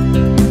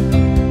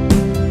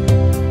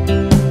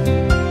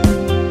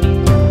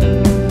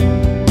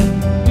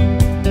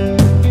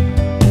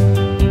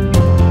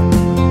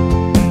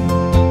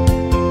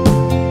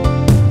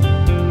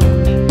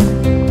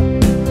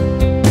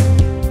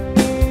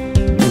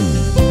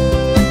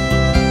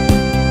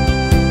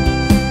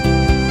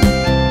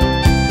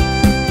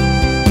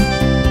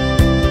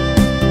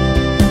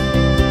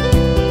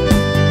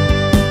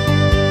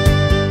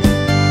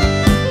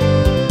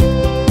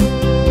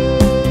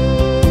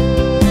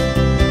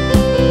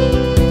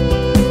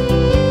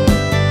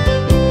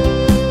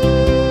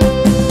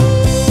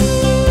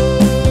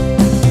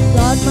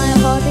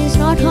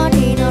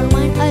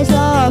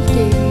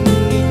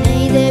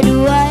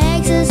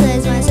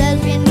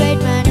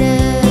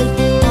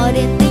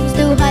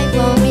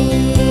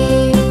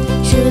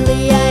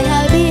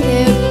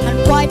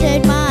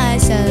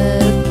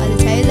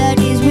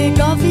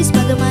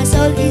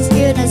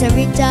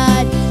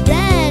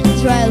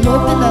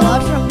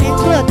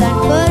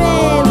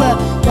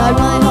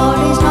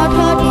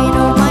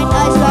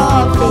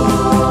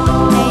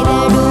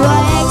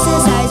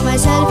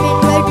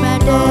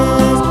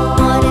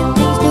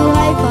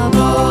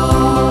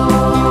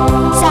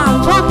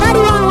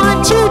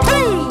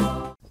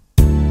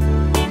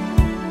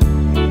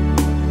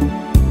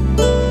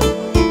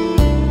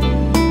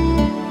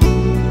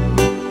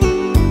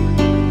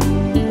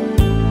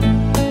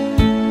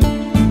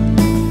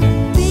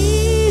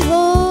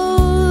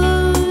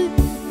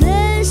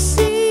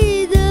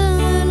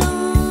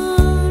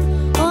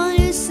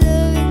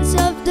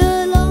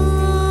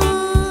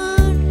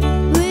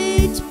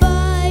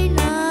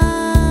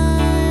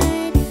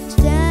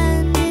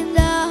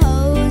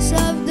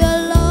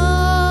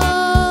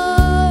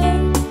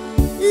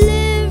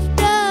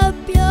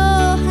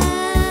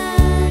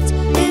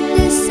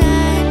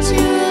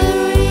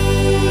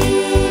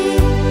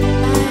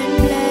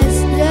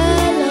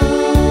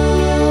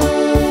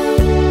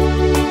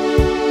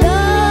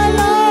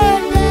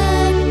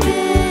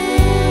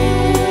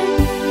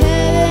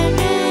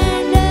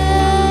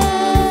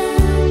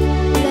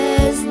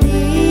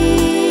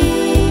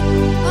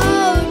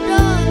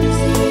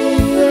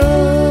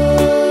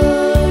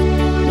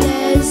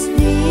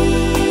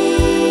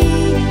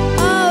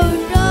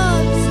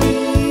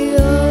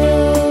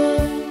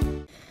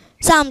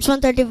 Psalms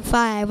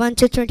 135,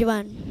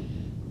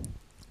 1-21.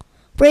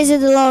 Praise the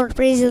Lord,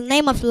 praise the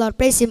name of the Lord,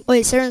 praise him, O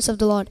ye servants of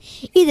the Lord,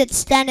 ye that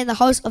stand in the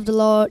house of the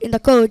Lord, in the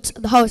courts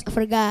of the house of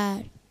our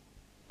God.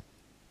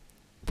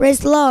 Praise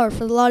the Lord,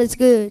 for the Lord is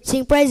good.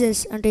 Sing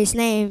praises unto his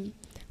name,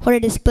 for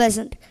it is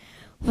pleasant.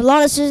 For the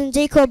Lord has chosen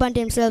Jacob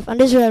unto himself,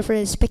 and Israel for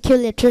his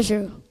peculiar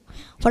treasure.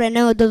 For I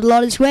know that the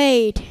Lord is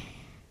great,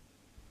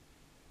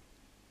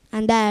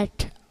 and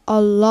that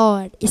our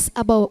Lord is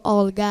above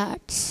all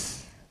gods.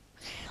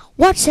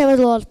 Whatsoever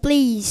the Lord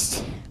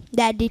pleased,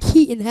 that did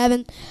he in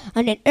heaven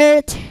and in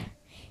earth,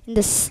 in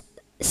the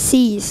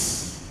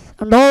seas,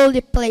 and all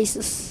the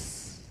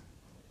places.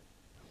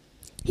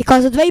 He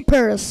causeth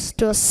vapors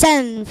to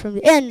ascend from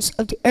the ends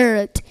of the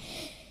earth.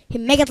 He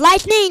maketh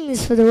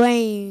lightnings for the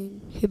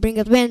rain. He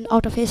bringeth wind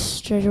out of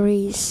his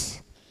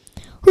treasuries.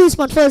 Who is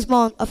one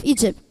firstborn of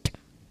Egypt,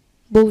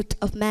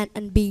 both of man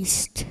and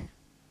beast?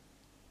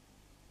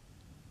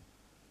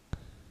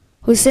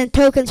 Who sent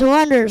tokens and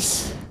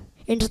wonders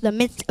into the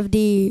midst of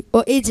thee,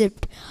 O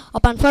Egypt,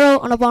 upon Pharaoh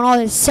and upon all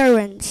his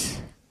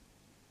servants?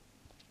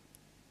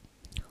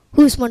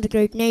 Who smote the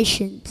great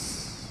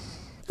nations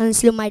and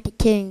slew mighty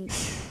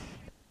kings?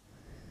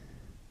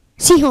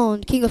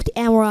 Sihon, king of the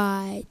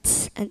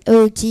Amorites, and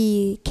Og,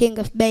 king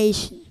of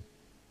Bashan,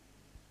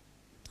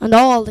 and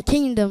all the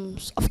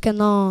kingdoms of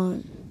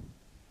Canaan.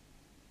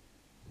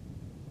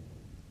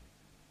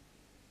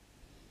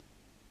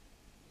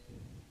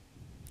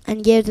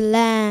 And gave the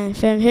land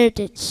for an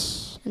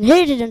heritage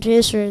unto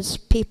Israel's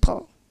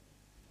people.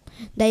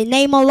 Thy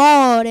name, O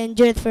Lord,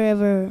 endureth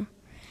forever,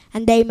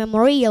 and thy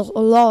memorial,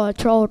 O Lord,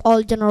 throughout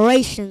all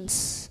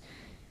generations.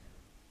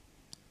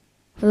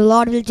 For the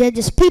Lord will judge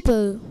his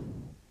people,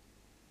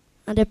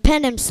 and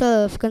repent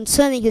himself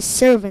concerning his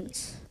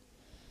servants.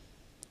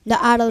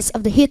 The idols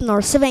of the heathen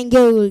are silver and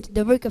gold,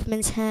 the work of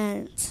men's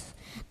hands.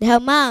 They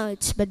have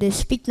mouths, but they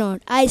speak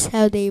not. Eyes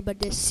have they, but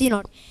they see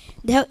not.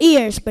 They have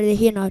ears, but they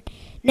hear not.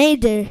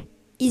 Neither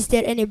is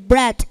there any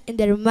breath in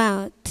their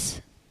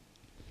mouths.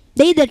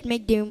 They that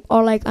make them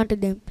are like unto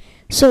them.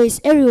 So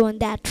is everyone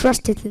that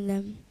trusteth in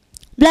them.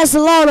 Bless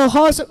the Lord, O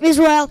house of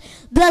Israel.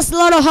 Bless the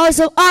Lord, O house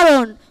of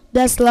Aaron.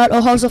 Bless the Lord,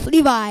 O house of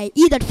Levi.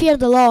 Ye that fear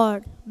the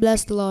Lord,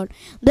 bless the Lord.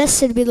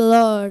 Blessed be the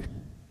Lord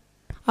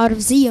out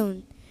of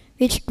Zion,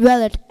 which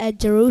dwelleth at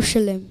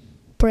Jerusalem.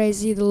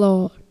 Praise ye the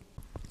Lord.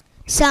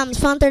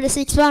 Psalms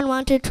 136,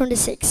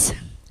 1-26.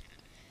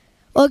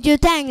 O give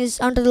thanks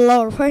unto the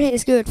Lord, for he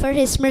is good, for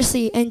his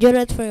mercy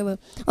endureth forever.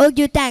 O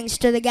give thanks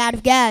to the God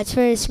of gods,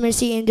 for his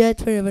mercy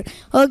endureth forever.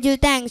 O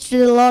give thanks to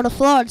the Lord of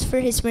lords, for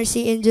his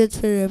mercy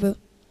endureth forever.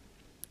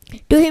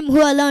 To him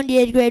who alone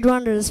did great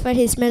wonders, for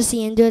his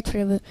mercy endureth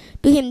forever.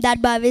 To him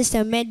that by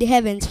wisdom made the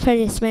heavens, for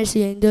his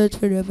mercy endureth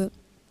forever.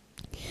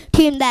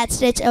 To him that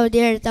stretched out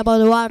the earth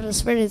above the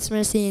waters, for his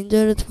mercy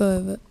endureth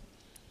forever.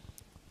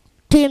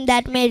 To him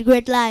that made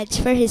great lights,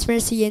 for his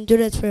mercy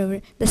endureth forever.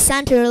 The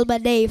sun to rule by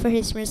day, for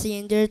his mercy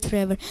endureth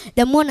forever.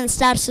 The moon and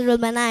stars to rule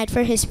by night,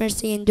 for his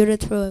mercy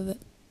endureth forever.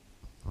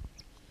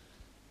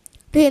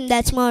 To him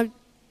that smote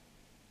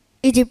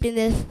Egypt in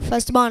the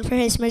firstborn, for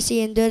his mercy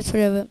endureth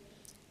forever.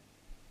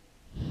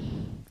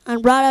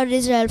 And brought out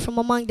Israel from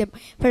among them,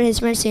 for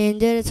his mercy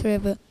endureth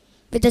forever.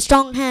 With a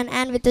strong hand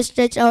and with a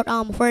stretched out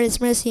arm, for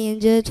his mercy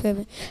endureth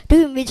forever. To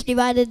him which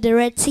divided the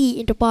Red Sea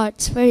into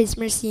parts, for his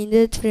mercy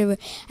endureth forever,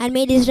 and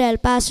made Israel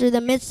pass through the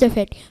midst of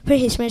it, for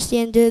his mercy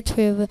endureth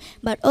forever.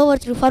 But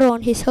overthrew Pharaoh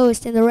and his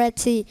host in the Red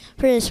Sea,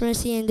 for his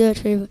mercy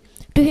endureth forever.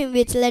 To him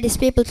which led his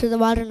people through the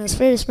wilderness,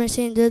 for his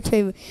mercy endureth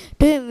forever.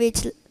 To him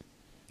which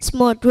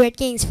smote great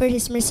kings, for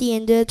his mercy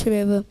endureth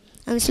forever.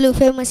 And slew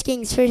famous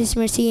kings, for his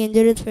mercy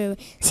endureth forever.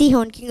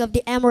 Sihon, king of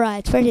the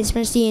Amorites, for his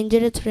mercy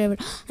endureth forever.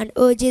 And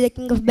Og, the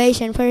king of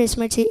Bashan, for his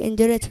mercy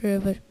endureth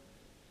forever.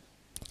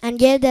 And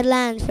gave their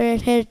land for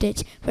an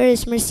heritage, for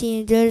his mercy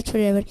endureth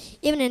forever.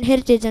 Even an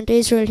heritage unto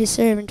Israel his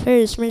servant, for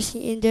his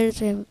mercy endureth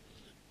forever.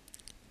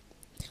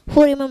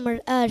 Who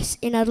remembered us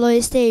in our low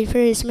estate, for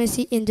his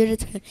mercy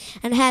endureth forever.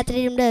 And hath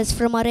redeemed us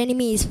from our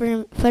enemies,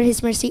 for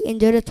his mercy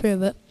endureth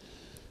forever.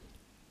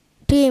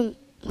 To him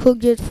who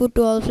giveth food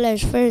to all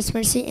flesh, for his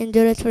mercy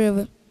endureth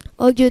forever.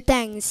 O give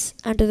thanks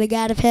unto the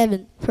God of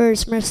heaven, for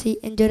his mercy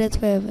endureth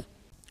forever.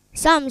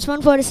 Psalms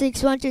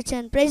 146,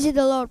 1-10. Praise ye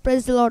the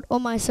Lord, O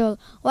my soul.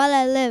 While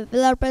I live,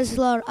 will I praise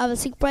the Lord. I will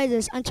sing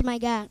praises unto my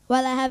God,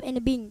 while I have any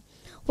being.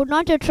 Put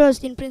not your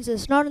trust in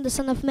princes, nor in the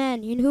Son of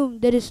Man, in whom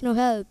there is no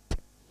help.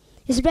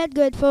 His breath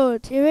goeth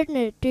forth, he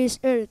returneth to his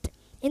earth.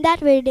 In that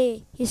very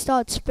day his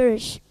thoughts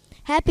perish.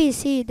 Happy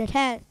is he that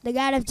hath the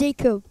God of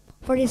Jacob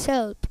for his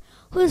help,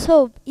 whose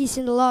hope is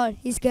in the Lord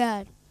his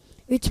God,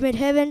 which made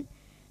heaven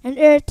and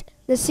earth,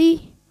 the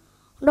sea,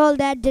 and all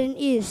that therein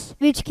is,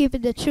 which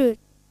keepeth the truth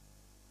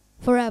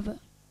forever,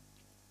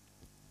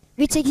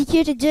 which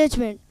executed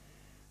judgment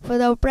for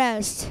the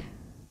oppressed,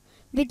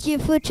 which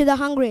give food to the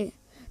hungry.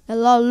 The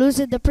Lord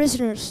looseth the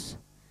prisoners.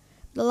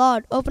 The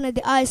Lord openeth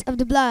the eyes of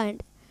the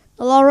blind.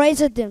 The Lord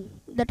raiseth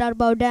them that are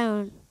bowed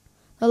down.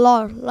 The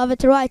Lord loveth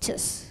the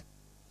righteous.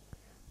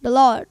 The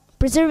Lord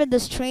preserveth the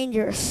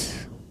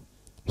strangers.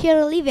 He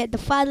relieveth the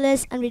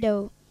fatherless and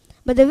widow,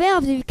 But the way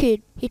of the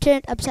wicked he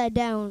turned upside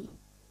down.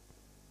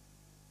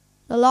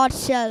 The Lord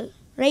shall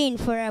reign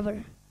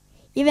forever.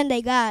 Even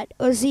thy God,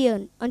 O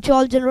Zion, unto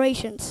all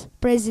generations.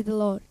 Praise ye the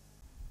Lord.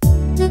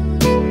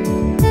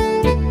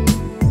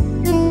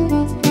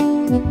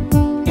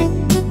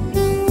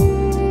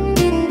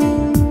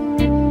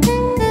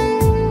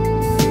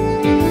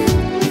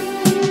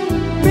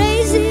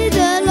 Praise ye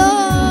the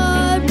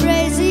Lord,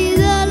 praise ye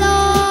the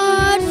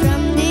Lord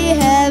from the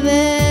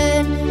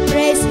heaven.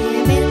 Praise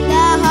him in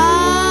the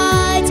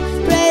heights,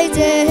 praise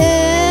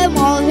him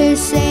all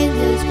his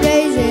angels,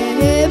 praise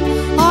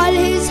him all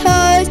his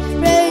hosts,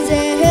 praise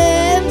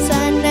him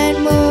sun and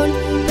moon,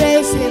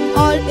 praise him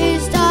all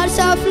his stars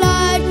of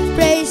light,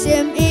 praise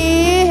him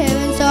ye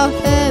heavens of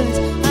heavens,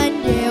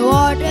 and the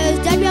waters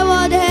that be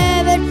above the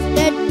heaven.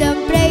 Let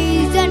them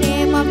praise the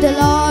name of the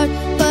Lord,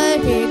 for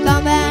he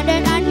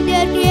commanded and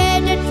they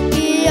created,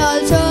 he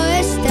also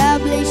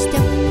established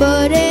them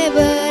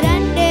forever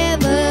and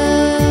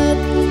ever.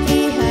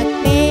 He hath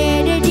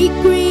made a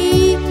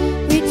decree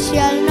which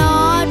shall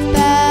not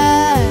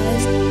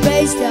pass.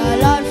 Praise the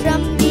Lord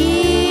from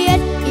the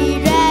earth, ye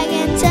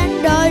dragons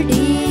and all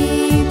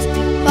deeps.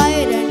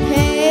 Fire and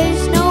hail,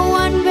 snow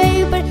and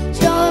vapor,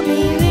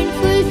 stormy wind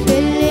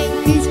fulfilling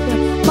his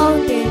word.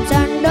 Mountains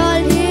and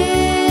all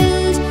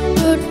hills,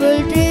 fruitful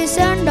trees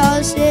and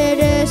all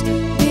cedars,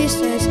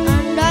 beasts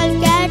and all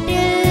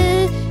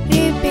cattle,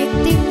 creeping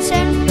things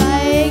and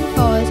flying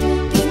horse,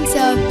 kings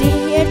of the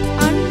earth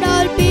and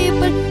all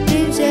people,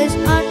 princes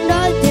and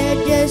all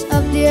judges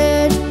of the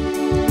earth,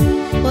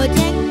 both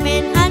young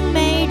men and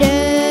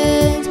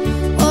maidens,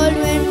 old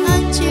men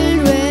and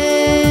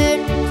children.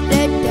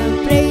 Let them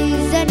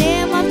praise the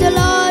name of the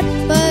Lord,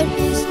 for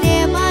his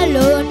name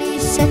alone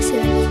is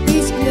excellent.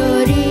 His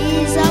glory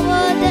is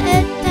above the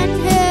earth and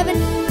heaven.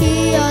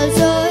 He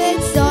also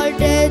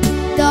exalted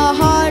the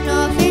horn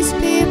of his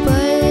people,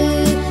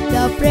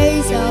 the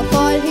praise of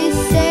all his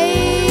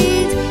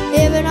saints,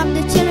 even of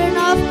the children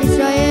of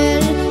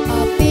Israel,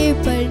 a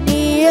people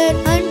near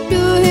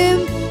unto him.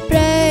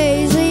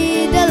 Praise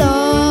ye the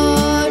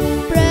Lord,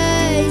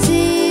 praise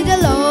ye the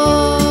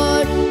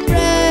Lord,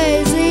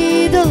 praise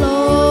ye the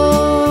Lord.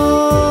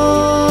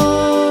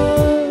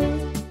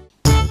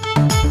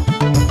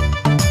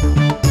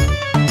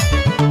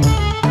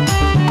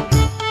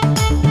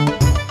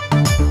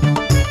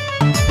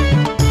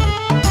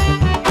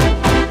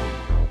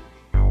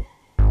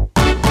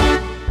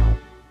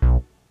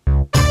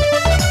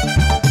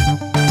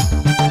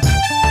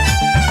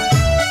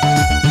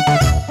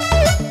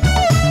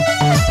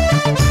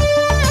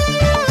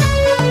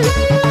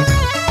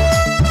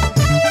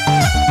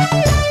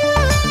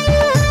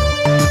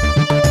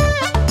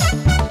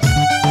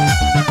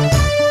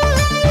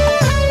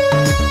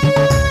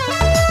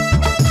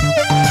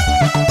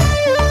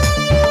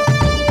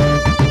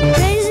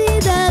 Praise ye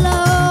the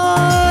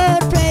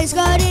Lord, praise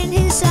God in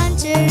his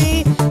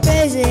sanctuary,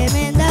 praise him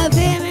in the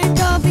firmament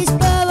of his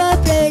power,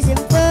 praise him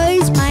for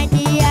his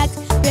mighty acts,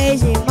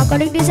 praise him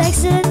according to his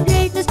excellent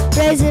greatness,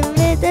 praise him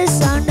with the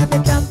sound of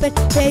a trumpet,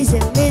 praise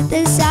him with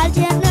the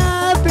psaltery and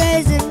love,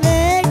 praise him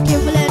with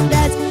timbrel and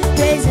brass,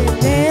 praise him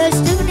with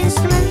stringed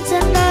instruments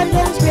and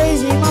organs,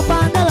 praise him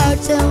upon the loud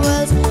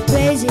cymbals,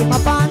 praise him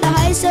upon the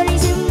high soaring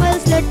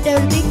cymbals. Let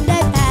everything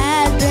that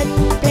has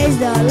breath praise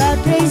the Lord,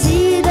 praise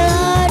ye the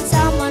Lord.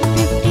 Psalm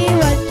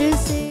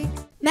 150:1-6.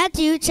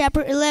 Matthew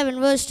chapter 11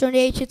 verse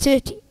 28 to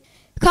 30.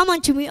 Come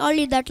unto me all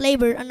ye that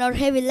labor and are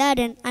heavy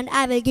laden, and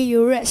I will give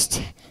you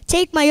rest.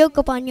 Take my yoke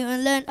upon you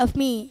and learn of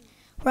me,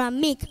 for I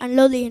am meek and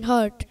lowly in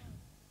heart,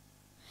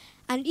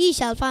 and ye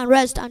shall find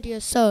rest unto your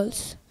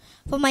souls.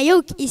 For my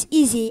yoke is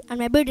easy and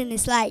my burden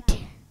is light.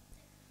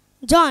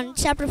 John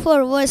chapter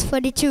 4 verse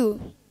 42.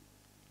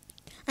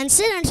 And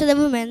said unto the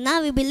woman,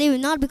 Now we believe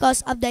not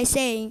because of thy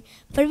saying,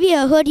 for we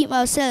have heard him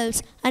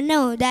ourselves, and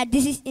know that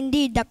this is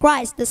indeed the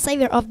Christ, the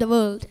Savior of the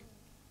world.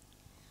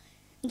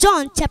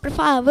 John chapter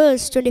 5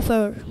 verse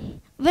 24.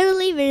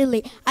 Verily,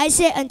 verily, I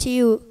say unto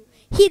you,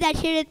 he that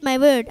heareth my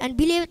word, and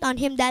believeth on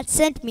him that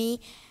sent me,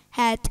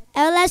 hath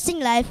everlasting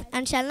life,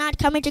 and shall not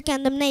come into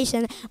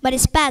condemnation, but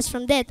is passed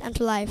from death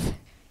unto life.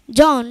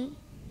 John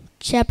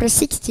chapter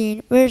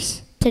 16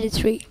 verse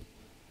 33.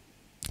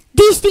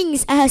 These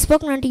things I have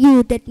spoken unto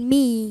you, that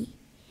ye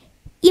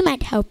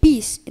might have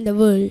peace in the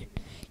world.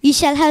 Ye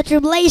shall have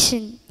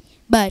tribulation,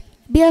 but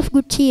be of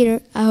good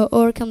cheer, I have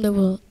overcome the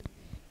world.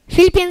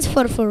 Philippians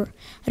 4:4.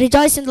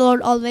 Rejoice in the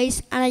Lord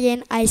always, and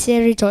again I say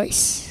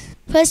rejoice.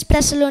 1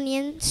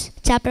 Thessalonians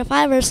chapter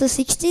 5 verses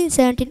 16,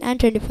 17, and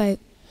 25.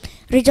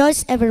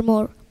 Rejoice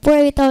evermore,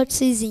 pray without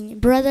ceasing.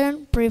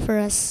 Brethren, pray for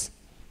us.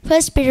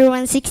 1 Peter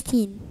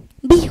 1:16.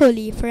 Be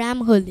holy, for I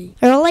am holy.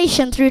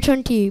 Revelation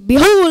 3:20.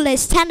 Behold, I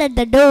stand at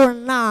the door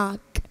and knock.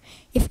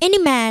 If any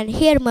man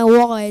hear my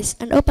voice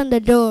and open the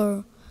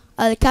door,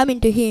 I will come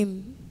into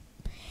him,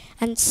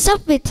 and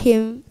sup with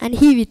him, and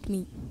he with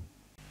me.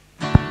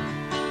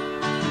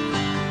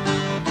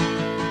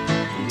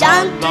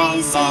 John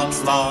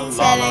 3:16,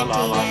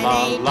 17 and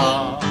 18.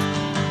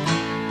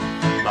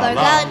 For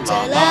God so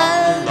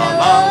loved the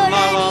world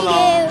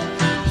and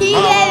he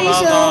gave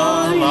his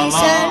only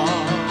Son,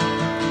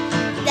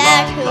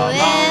 that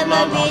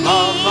whoever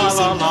believes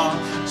in him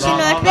should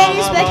not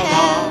perish but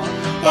have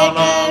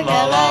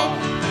eternal life.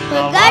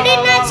 For God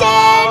did not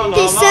send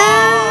his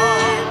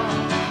Son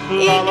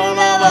into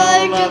the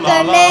world to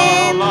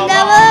condemn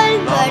the world,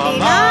 but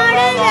in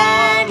order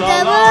that the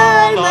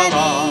world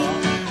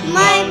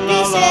might be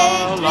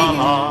saved through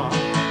him.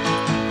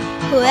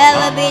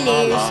 Whoever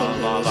believes in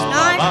him is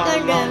not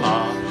condemned,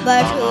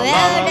 but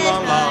whoever does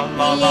not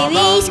believe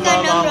is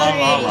condemned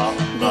already,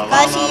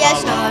 because he has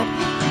not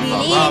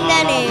believed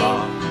the name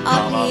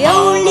of the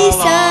only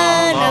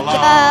Son of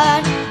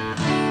God.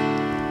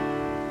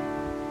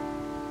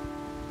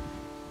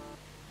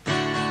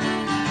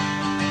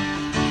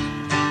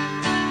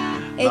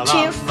 A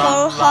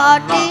cheerful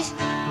heart is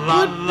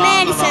good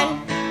medicine,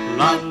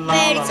 good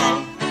medicine,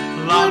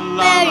 good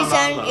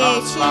medicine.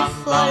 A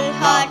cheerful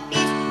heart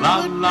is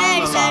good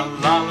medicine,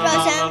 for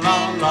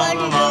something good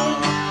to do.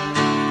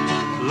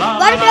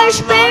 But your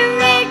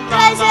spirit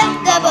rise up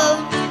the boat,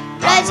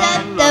 rise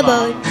up the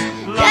boat,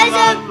 rise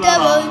up the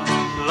boat.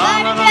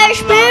 But your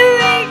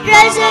spirit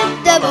rise up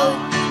the boat.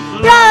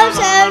 Proverbs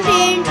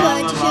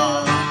 17:22.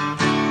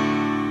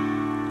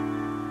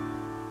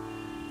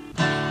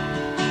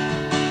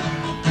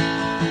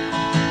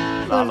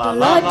 For the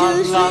Lord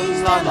uses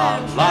the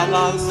man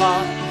valleys,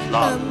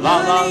 the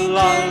morning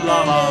and the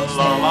rest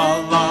of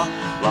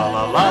the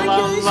Lord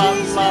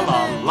uses the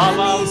man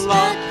valleys,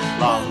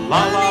 the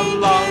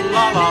morning and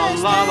the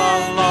rest of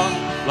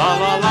the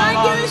Lord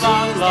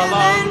uses the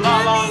man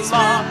valleys,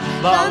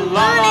 the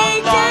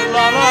morning and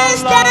the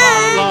rest of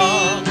the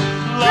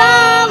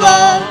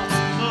Proverbs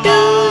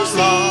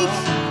 2:6.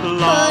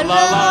 For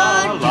the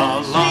Lord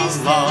gives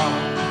wisdom,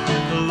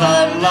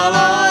 for the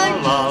Lord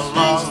gives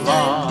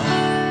wisdom.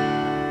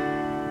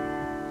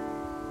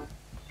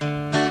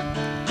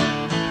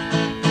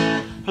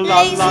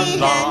 Lazy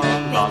hands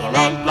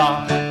make a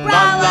man,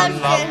 Proverbs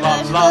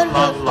 10:4,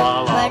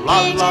 but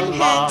diligent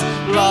hands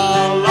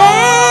prevail.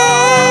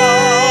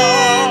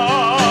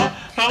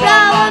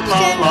 Proverbs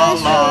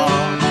 10:4.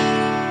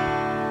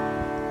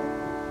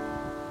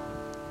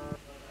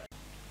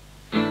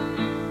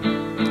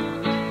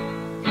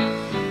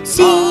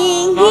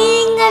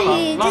 Singing the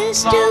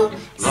hymns to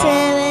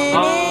 7,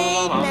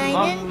 8, 9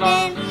 and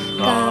 10.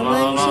 Come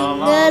and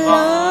sing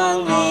along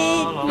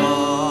with me,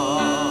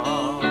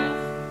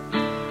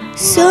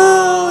 so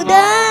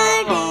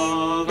that in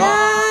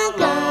the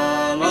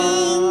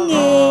coming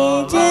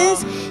ages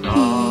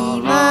he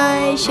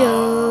might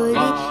show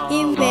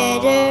the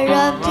measure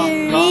of the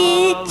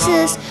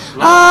riches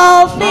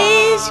of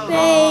his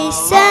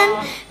grace and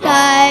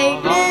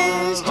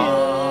kindness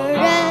toward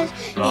us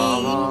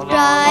in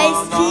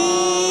Christ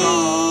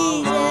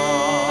Jesus.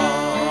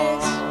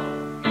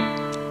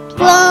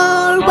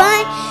 For by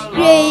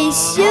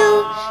grace you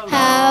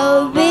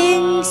have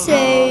been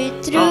saved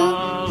through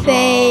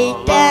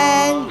faith,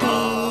 and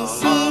this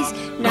is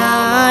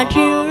not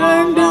your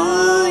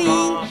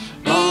undoing.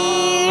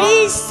 It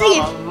is the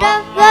gift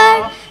of God,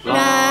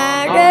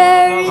 not a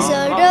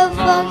result of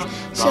works,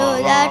 so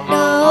that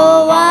no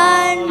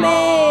one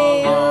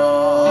may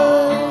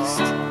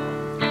boast.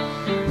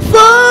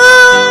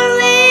 For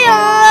we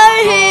are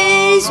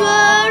his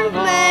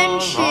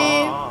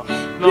workmanship,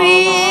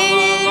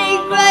 created in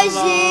Christ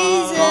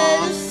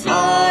Jesus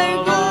for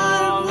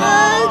good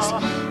works,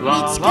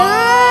 which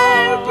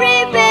God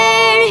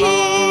prepared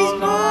his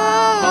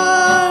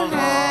own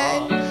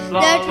hand,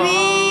 that we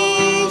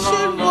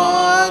should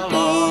walk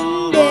in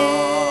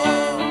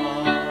them.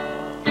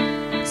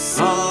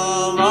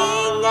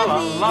 Singing the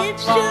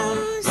Phillips to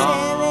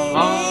 7,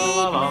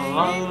 8, 9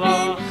 and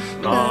 10.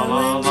 Come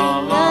and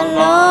sing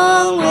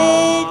along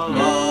with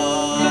me.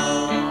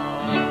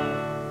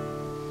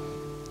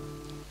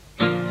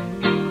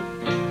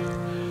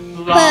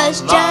 1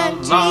 John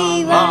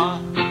 3:1.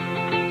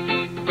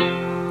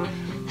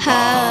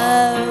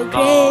 How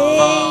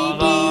great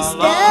is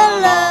the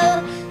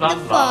love the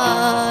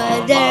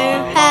Father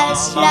has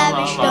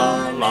lavished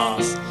on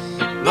us,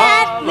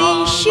 that we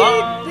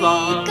should be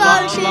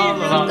called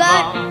children of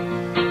God,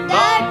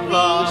 that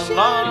we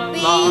should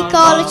be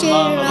called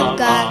children of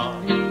God.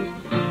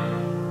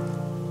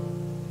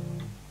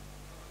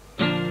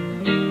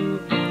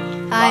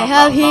 I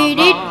have hid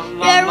it,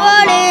 your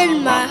word in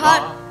my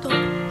heart.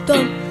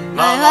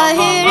 I have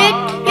hid it,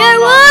 your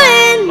word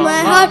in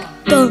my heart.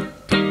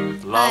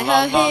 I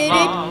have hid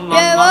it,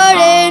 your word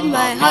in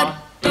my heart,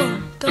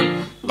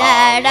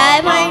 that I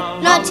might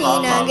not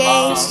sin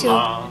against you.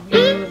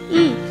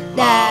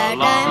 That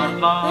I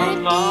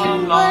might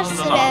 19 verse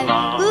 11,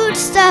 good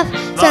stuff.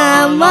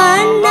 Psalm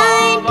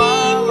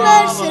 119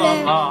 verse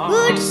 11,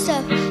 good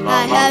stuff.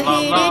 I have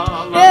hid it,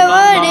 your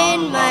word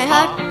in my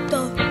heart,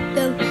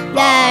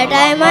 that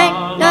I might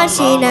not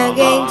sin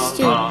against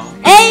you.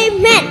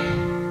 Amen.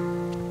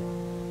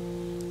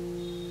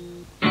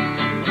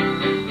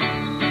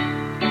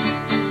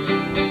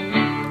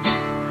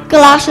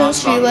 Colossians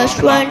 3 verse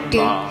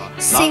 20.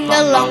 Sing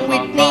along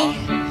with me.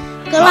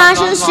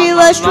 Colossians 3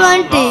 verse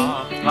 20.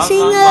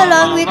 Sing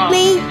along with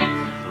me.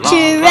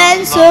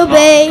 Children,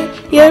 obey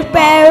your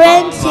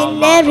parents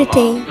in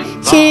everything,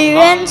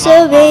 children's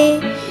away.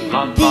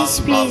 This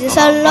pleases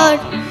our Lord.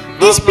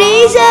 This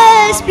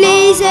pleases,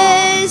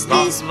 pleases,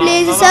 this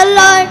pleases our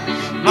Lord.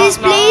 This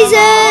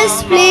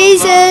pleases,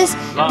 pleases,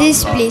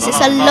 this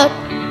pleases our Lord.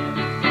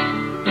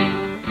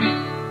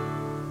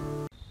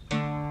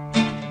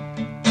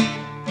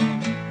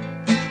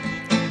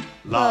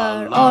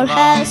 For all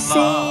have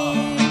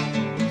sinned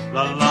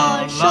and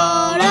fall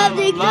short of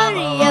the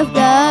glory of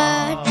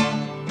God.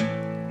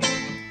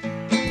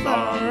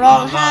 For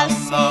all have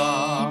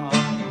sinned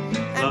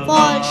and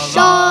fall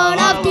short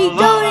of the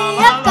glory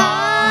of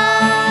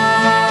God,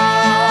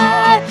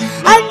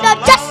 and are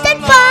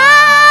justified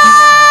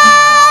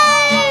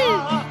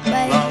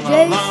by His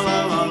grace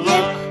as a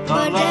gift,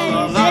 for there is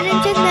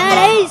redemption that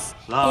is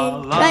in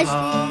Christ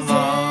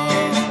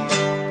Jesus.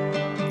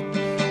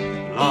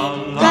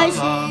 In Christ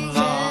Jesus.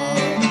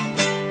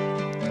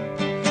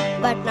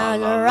 But now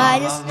the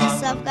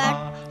righteousness of God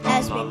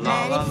has been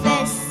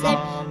manifested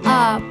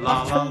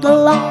apart from the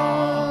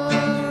law.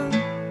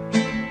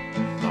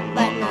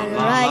 But now the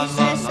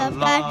righteousness of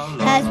God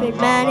has been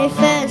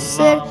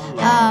manifested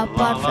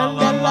apart from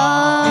the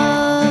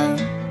law.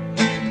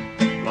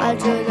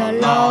 Although the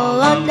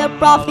law and the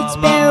prophets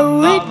bear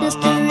witness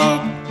to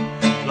it,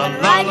 the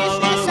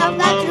righteousness of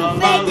God through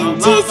faith in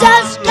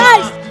Jesus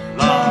Christ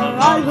for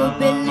all who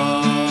believe.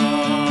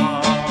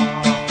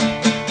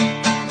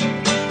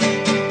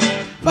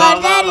 For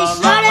there is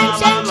no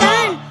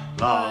exemption,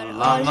 for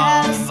all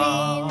have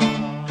sinned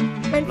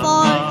and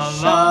fall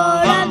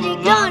short of the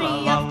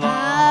glory of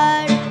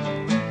God.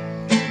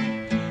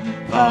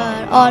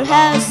 For all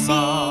have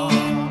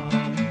sinned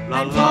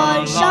and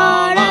fall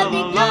short of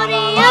the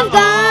glory of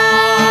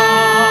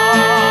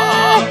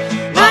God,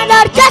 and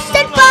are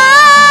justified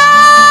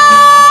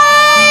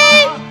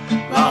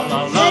by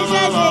His grace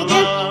as a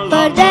gift,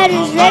 for there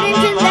is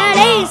redemption that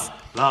is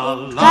in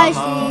Christ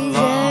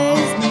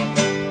Jesus.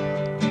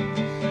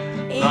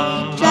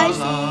 In Christ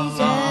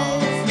Jesus.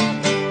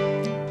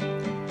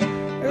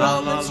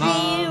 Romans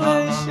 3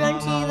 verse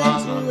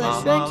 21 to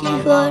verse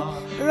 24.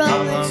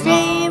 Romans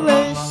 3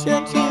 verse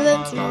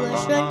 21 to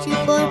verse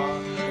 24.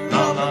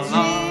 Romans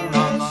 3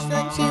 verse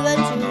 21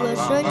 to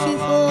verse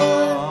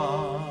 24.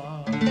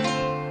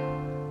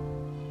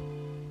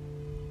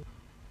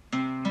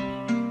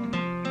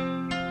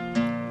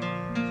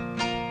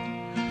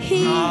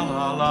 He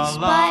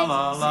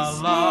despises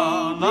his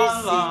neighbor's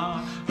sin,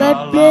 but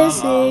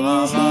blessed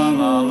is he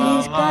who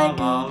is kind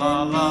to the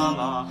meek.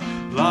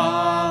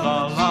 Blessed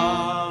is he who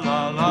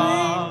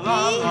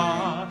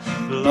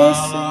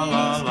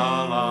is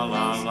kind.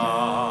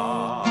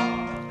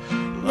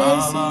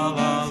 Blessed is he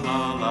who is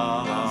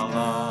kind.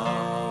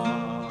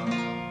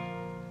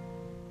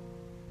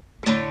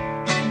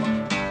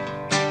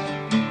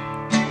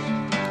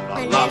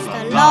 Unless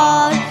the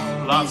Lord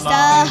builds the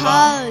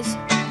house,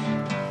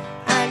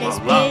 and His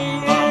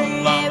builder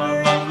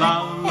labor in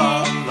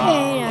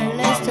vain.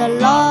 Unless the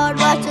Lord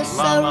watches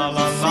over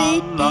the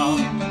city,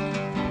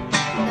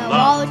 the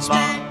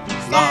watchman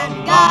stand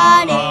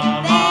guard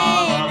in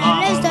vain.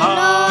 Unless the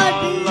Lord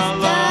builds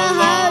the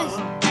house,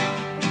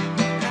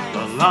 and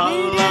His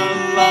builder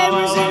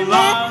labors in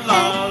vain.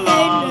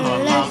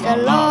 Unless the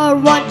Lord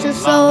watches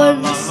over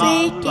the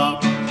city,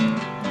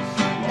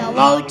 the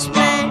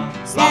watchman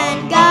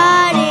stand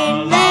guard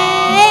in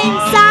vain.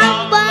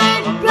 Psalm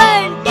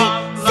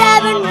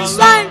 127 verse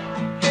 1.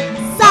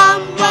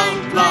 Psalm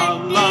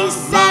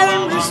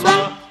 127 verse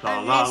 1.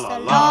 Unless the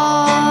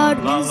Lord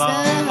builds the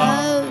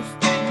house,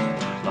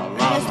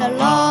 unless the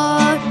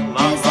Lord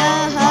builds the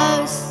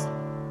house.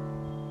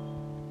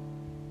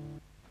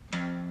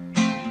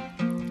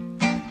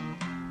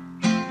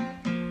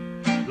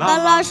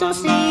 Colossians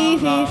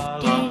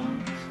 3:15.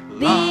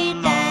 Be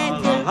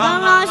thankful.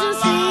 Colossians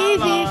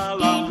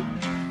 3:15.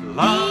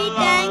 Be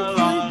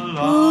thankful.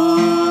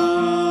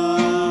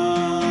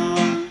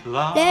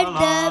 Let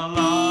the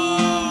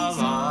peace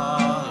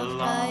of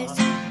Christ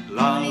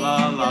rule in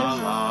your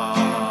heart.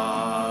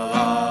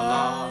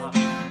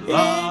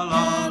 Let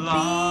the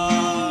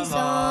peace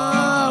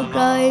of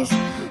Christ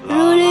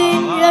rule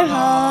in your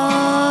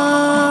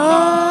heart.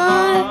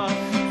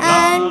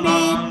 And be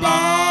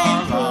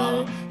thankful,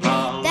 be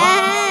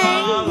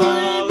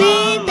thankful, be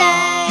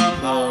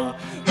thankful,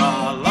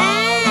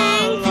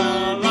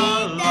 be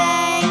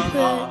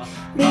thankful,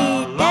 be thankful, be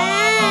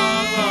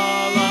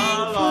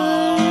thankful.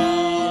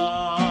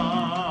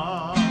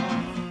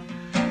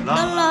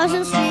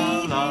 Colossians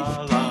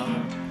 3:15.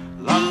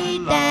 Be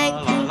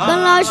thankful.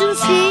 Colossians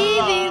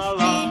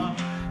 3:15.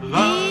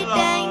 Be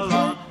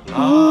thankful.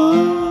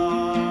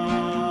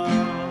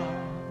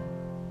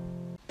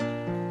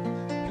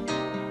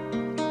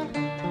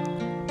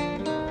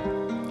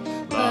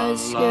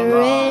 First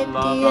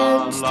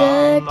Corinthians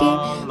 13,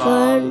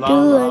 1,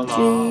 2, and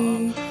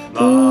 3.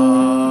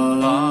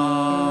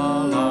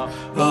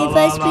 If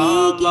I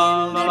speak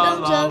in the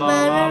tongues of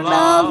men and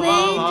of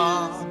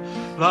angels,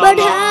 but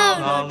have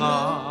not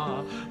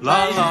love,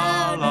 but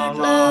have not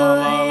love,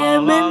 I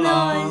am a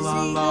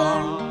noisy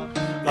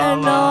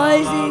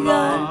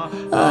gun,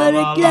 or a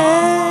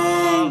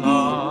clanging,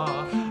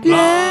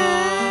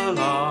 clanging,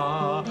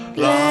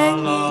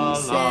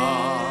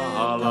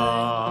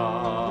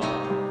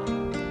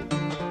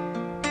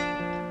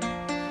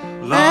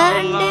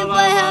 And if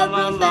I have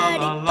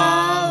prophetic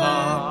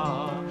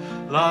power,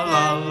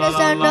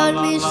 understand all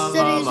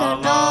mysteries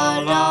and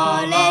all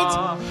knowledge,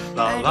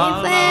 and if I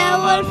have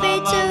all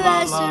faith so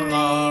as to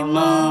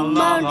remove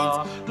mountains,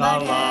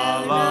 but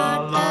have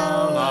not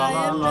love, I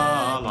am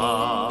nothing.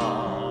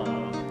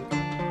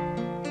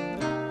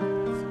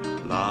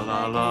 What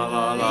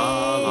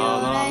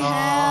I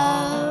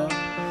have,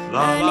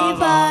 and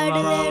if I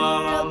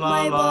deliver up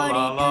my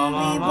body to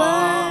be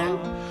burned,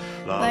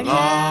 but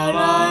have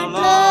not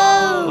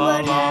love,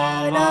 but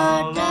have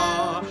not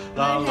love,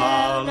 but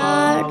have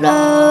not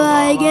love,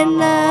 I get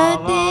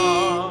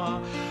nothing.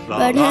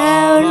 But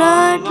have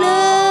not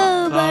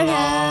love, but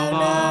have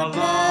not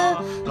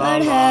love,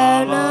 but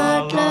have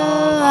not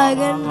love, I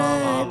get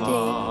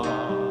nothing.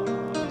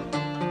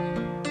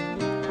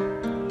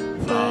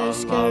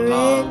 1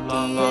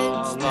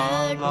 Corinthians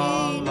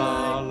 13,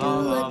 1,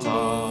 2, and 3.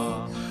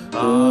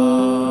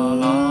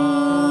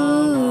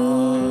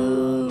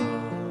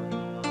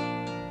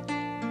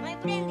 My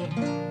friend.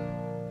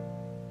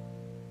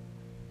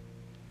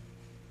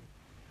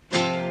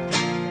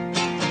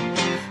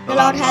 The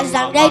Lord has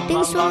done great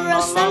things for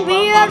us and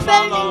we are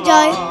filled in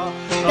joy.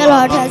 The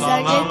Lord has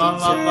done great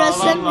things for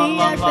us and we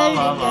are filled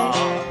in joy.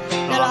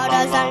 The Lord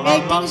has done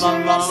great things for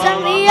us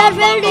and we are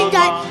filled in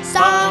joy.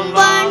 Psalm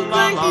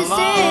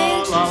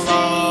 126 to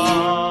sing.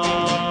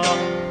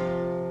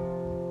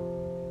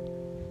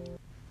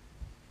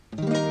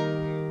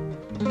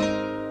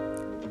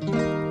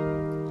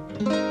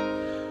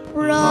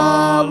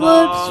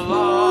 Proverbs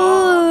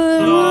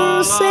 4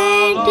 verse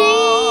 18.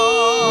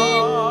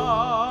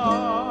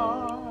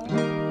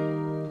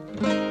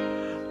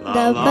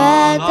 The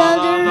path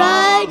of the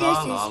righteous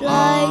is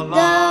like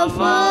the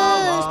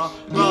first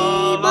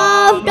gleam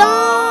of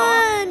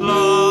dawn,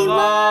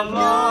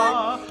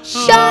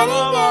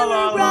 shining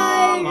ever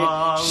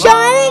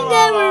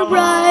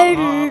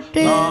brighter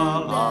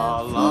till the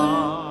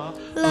full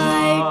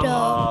light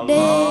of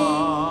day.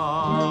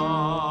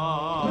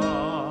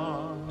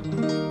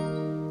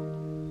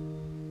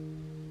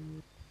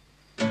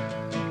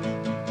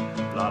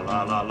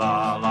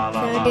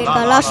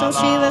 Colossians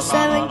 3 verse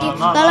 17.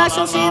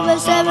 Colossians 3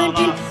 verse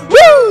 17.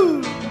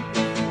 Woo!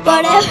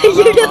 Whatever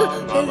you do, do it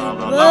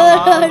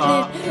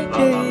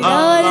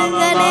all in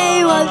the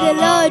name of the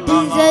Lord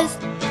Jesus.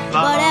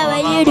 Whatever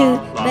you do,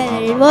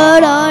 whether in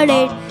word or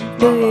deed,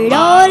 do it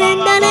all in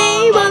the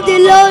name of the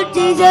Lord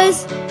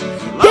Jesus.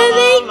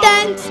 Giving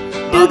thanks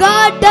to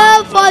God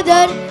the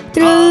Father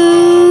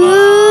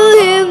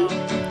through Him.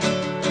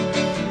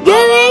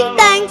 Giving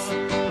thanks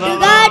to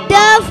God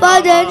the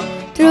Father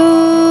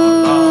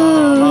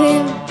through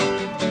Him.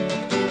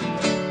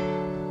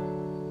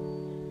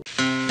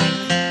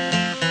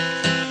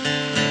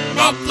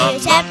 Matthew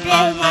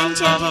chapter 1,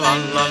 chapter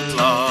 1,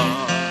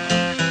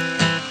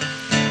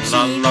 she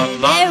will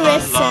bear a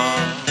son,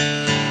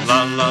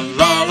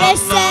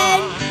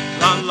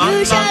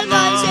 you shall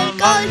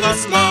call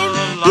his name,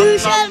 you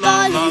shall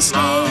call his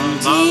name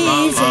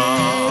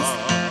Jesus.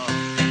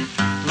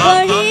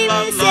 For he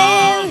will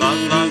save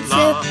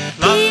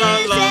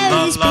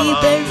his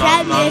people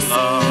from their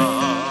sin.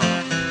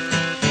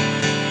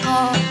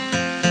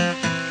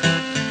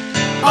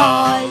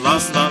 All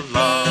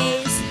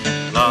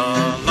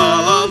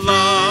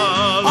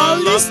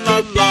this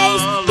took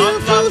place, to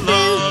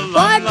fulfill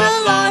what the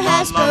Lord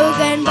has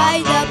spoken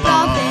by the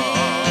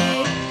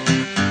prophet.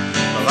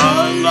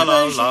 All the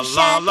nations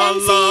shall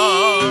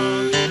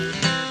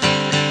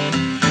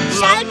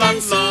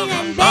conceive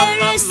and bear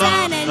a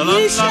son, and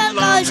you shall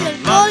call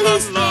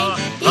his name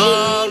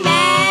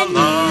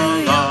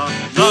Emmanuel,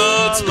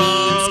 which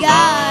means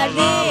God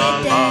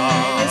with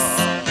us.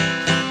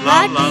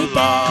 God with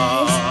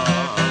us.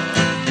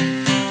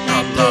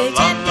 Matthew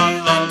chapter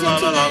 1,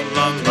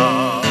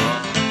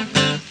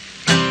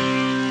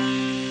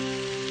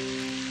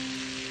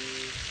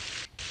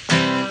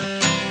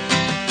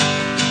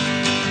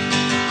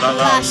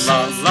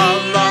 Colossians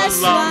 3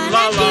 verse 1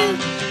 and 2.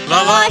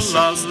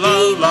 Colossians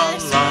 3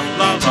 verse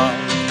 1 and 2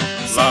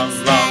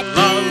 says that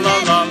you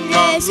have been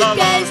blessed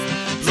Christ.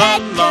 Set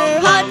your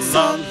hearts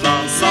on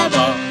things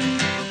above.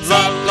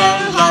 Set your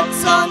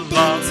hearts on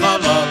things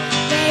above.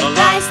 Where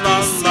Christ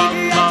is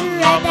seated at the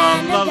right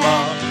hand of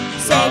God.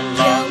 Set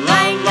your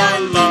mind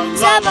on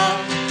things above.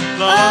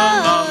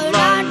 Oh,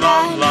 not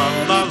on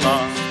earth.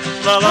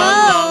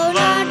 Oh,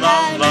 not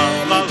on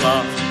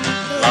earth.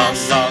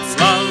 Colossians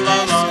 3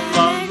 verse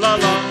 1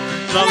 and 2.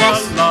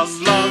 Colossians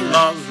 3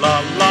 verse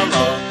 1 and 2.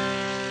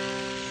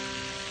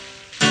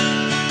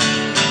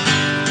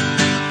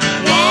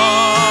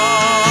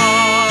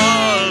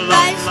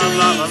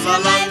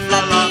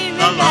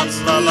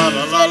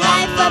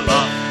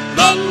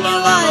 Then the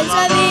walls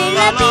of it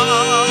appeared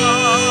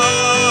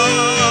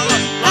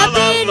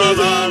with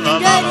him in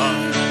glory.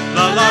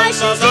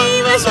 Colossians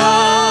 3 verse 4,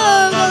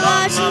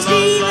 Colossians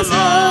 3 verse 4.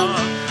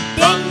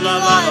 Then the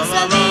walls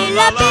of it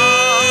appeared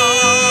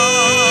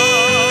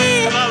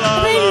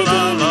with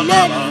him in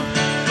glory.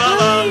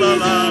 Appeared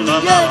with him in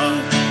glory.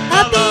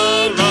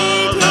 Appeared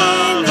with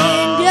him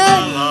in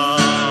glory.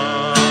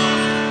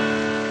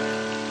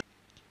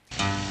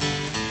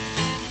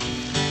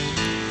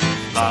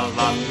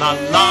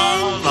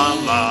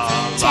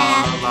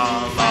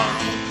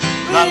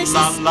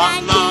 verses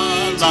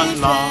 19 to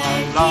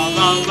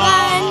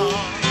 21.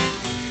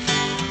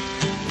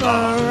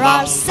 For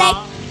our sake,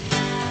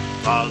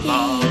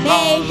 He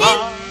made Him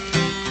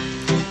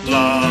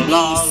to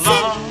be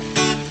sin,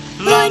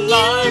 who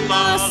knew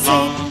no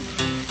sin,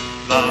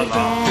 so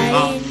that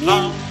in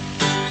Him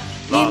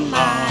we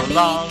might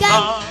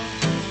become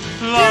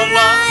the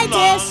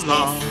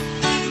righteousness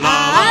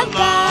of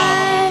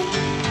God.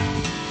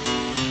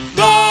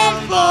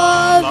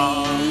 Therefore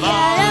we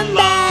are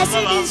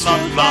ambassadors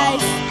for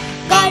Christ,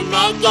 God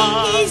making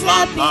His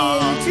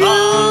appeal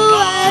through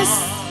us.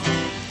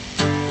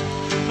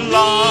 We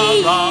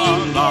know you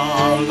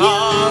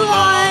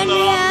on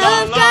behalf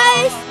of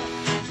Christ,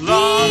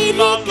 be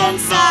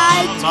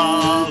reconciled to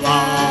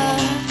God.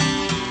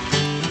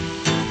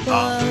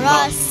 For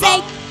our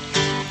sake,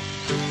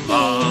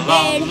 He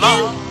made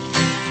Him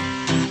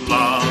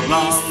to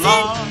be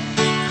sin,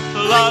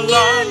 who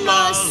knew no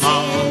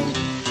sin,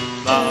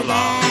 so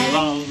that in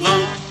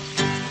Him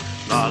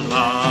we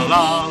might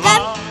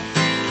become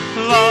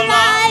the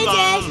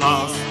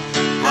righteousness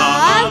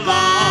of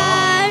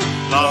God.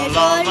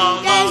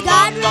 Therefore, as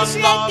God was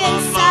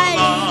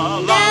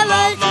reconciling the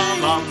world to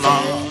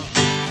Himself,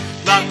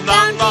 not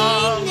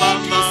counting their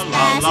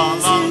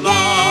trespasses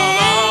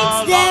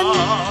against them,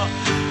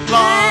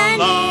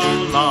 and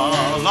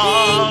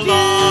entrusting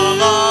to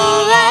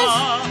us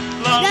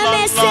the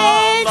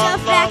message of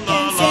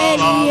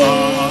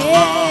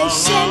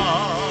reconciliation.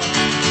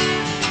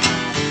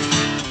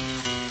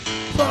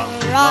 For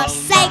our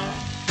sake,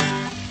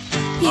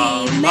 He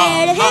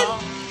made Him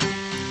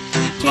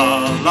to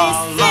be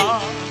sin,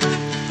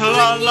 who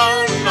knew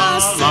no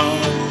sin,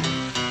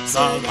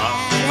 so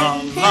that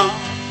in Him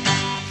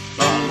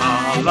we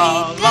might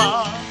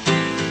become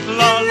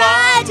the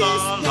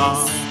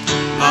righteousness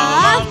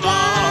of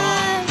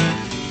God.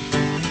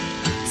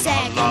 2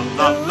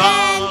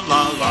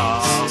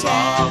 Corinthians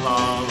chapter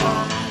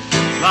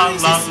 1,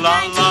 verses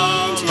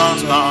 19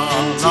 to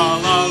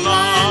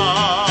 21.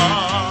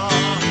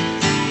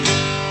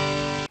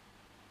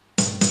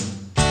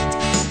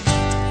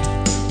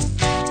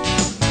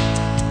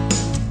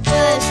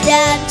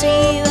 John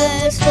 3,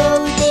 verse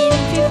 14,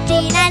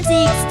 15, and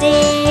 16.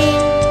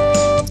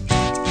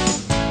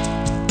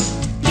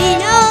 We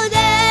know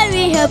that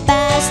we have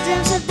passed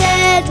from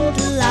death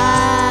into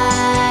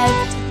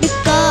life,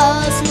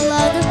 because we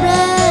love the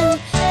blood.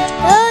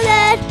 Oh,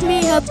 that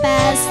we have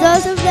passed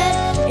from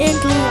death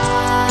into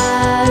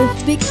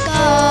life,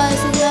 because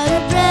we love the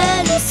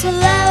blood.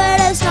 Whosoever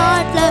does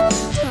not love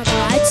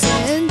abides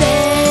in death.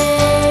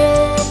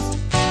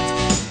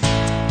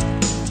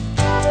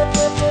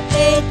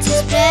 It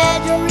is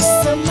better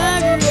with a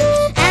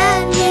murderer,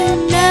 and you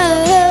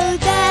know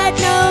that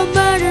no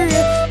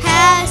murderer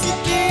has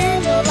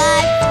eternal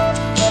life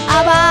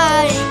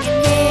abiding in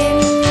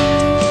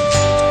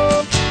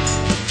him.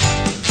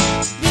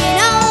 We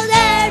know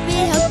that we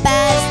have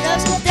passed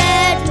out of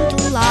death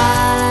into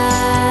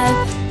life,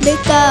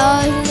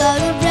 because we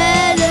love the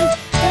brethren.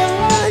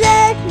 Oh,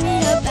 that we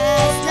have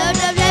passed out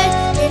of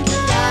death into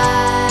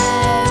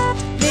life,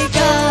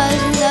 because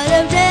we love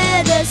the brethren.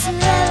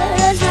 Whoever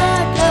does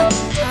not love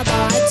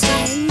abides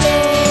in death.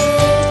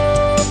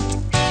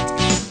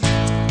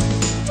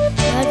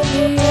 But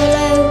we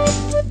allow,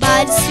 by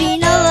the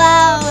sin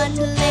allow, and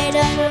to lay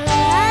down our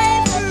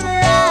life for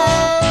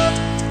us,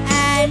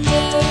 and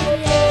we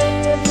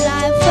live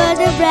life for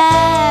the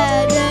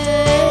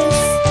brothers.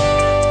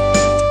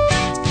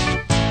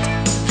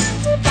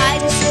 By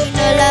the sin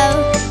allow,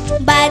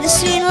 by the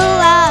sin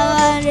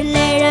allow, and to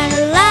lay down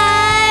our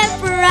life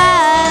for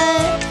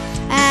us,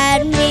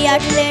 and we are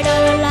to lay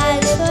down our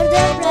lives for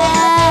the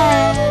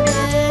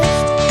brothers.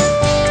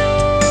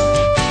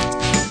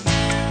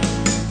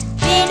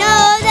 We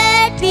know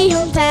that we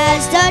have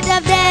passed out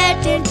of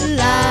death into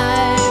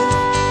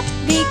life,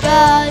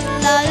 because we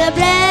love the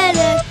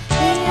brethren.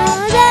 We know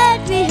that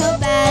we have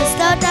passed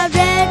out of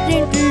death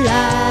into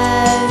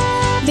life,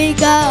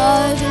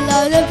 because we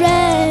love the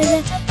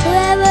brethren.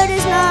 Whoever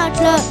does not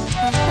love,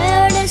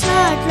 whoever does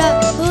not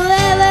love,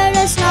 whoever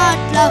does not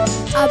love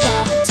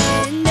abides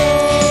in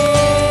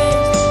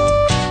death.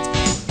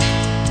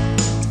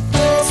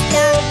 1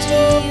 John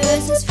 3,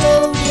 verses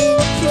 14,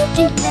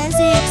 15, and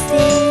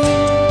 16.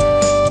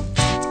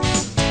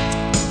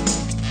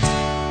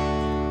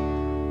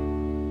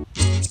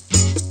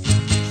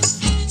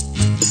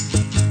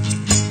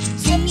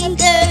 Singing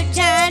 3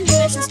 John,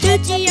 verses 2,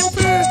 3, and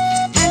 4,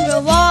 and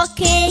we're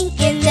walking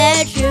in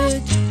the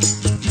truth.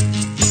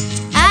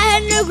 I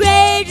had no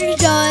greater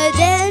joy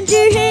than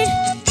to hear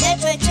that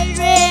my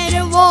children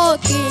are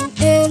walking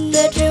in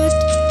the truth.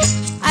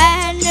 I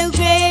had no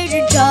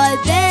greater joy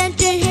than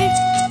to hear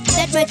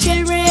that my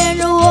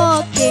children are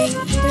walking in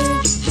the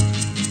truth.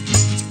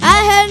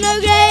 I had no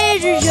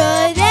greater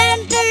joy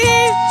than to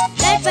hear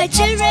that my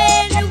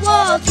children are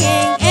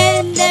walking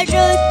in the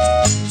truth.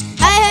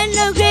 I had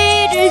no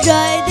greater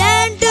joy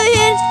than to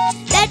hear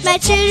that my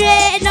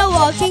children are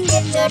walking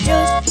in the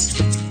truth.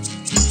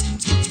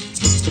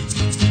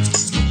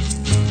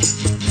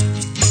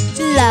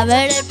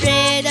 But I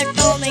pray that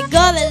all may go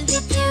well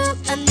with you,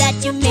 and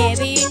that you may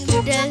be in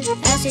good health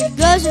as it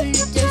goes with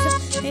your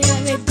soul. And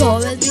I may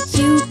go well with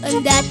you,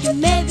 and that you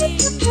may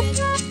be in good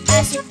health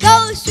as it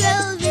goes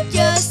well with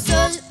your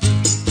soul.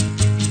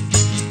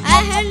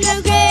 I had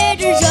no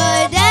greater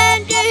joy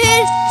than to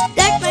hear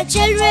that my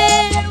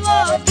children are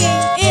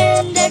walking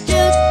in the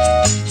truth.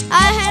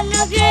 I had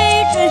no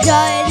greater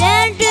joy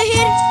than to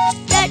hear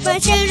that my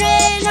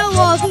children are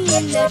walking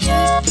in the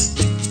truth.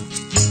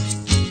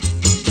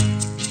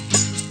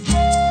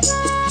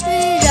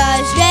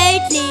 Rejoice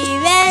greatly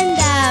when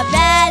the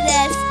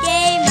brothers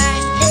came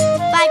and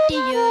testified to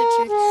your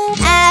truth.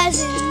 As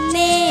in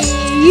me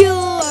you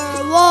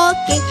are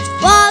walking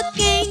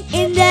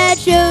in the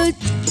truth.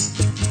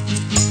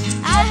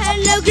 I had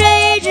no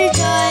greater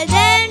joy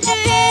than to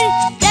hear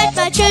that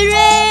my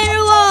children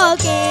are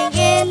walking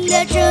in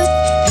the truth.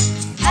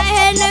 I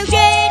had no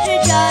greater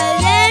joy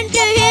than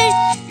to hear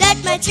that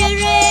my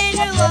children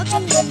are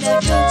walking in the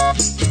truth.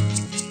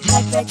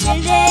 That my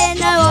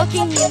children are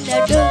walking in the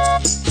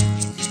truth.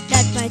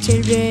 That my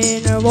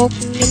children are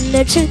walking in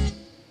the truth.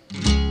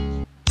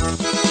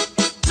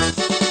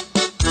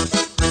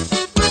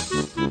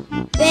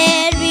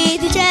 Bear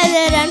with each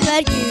other and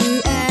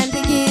forgive and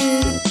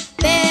forgive.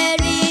 Bear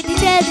with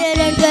each other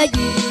and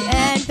forgive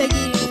and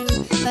forgive.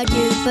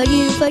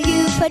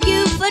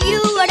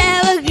 Forgive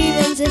whatever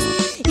grievances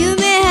you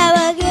may have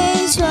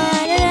against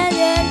one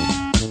another.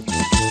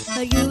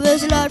 Forgive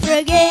as Lord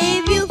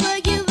forgave you.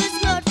 Forgive as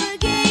Lord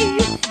forgave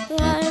you.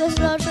 Forgive as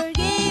Lord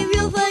forgave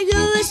you.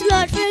 Forgive as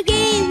Lord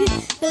forgave you.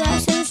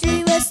 Colossians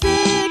 3 verse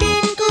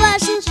 13.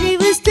 Colossians 3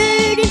 verse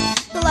 13.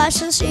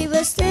 Colossians 3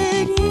 verse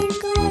 13.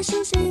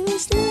 Colossians 3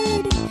 verse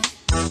 13.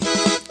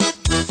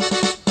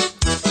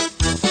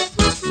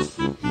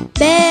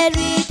 Bear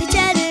with each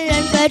other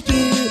and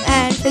forgive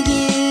and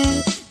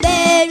forgive.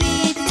 Bear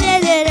with each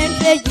other and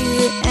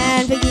forgive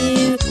and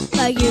forgive.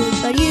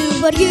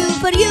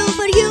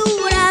 Forgive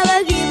whatever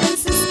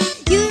grievances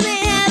you may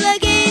have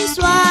against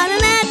one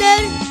another.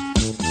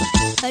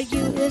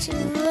 Forgive us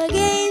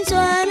against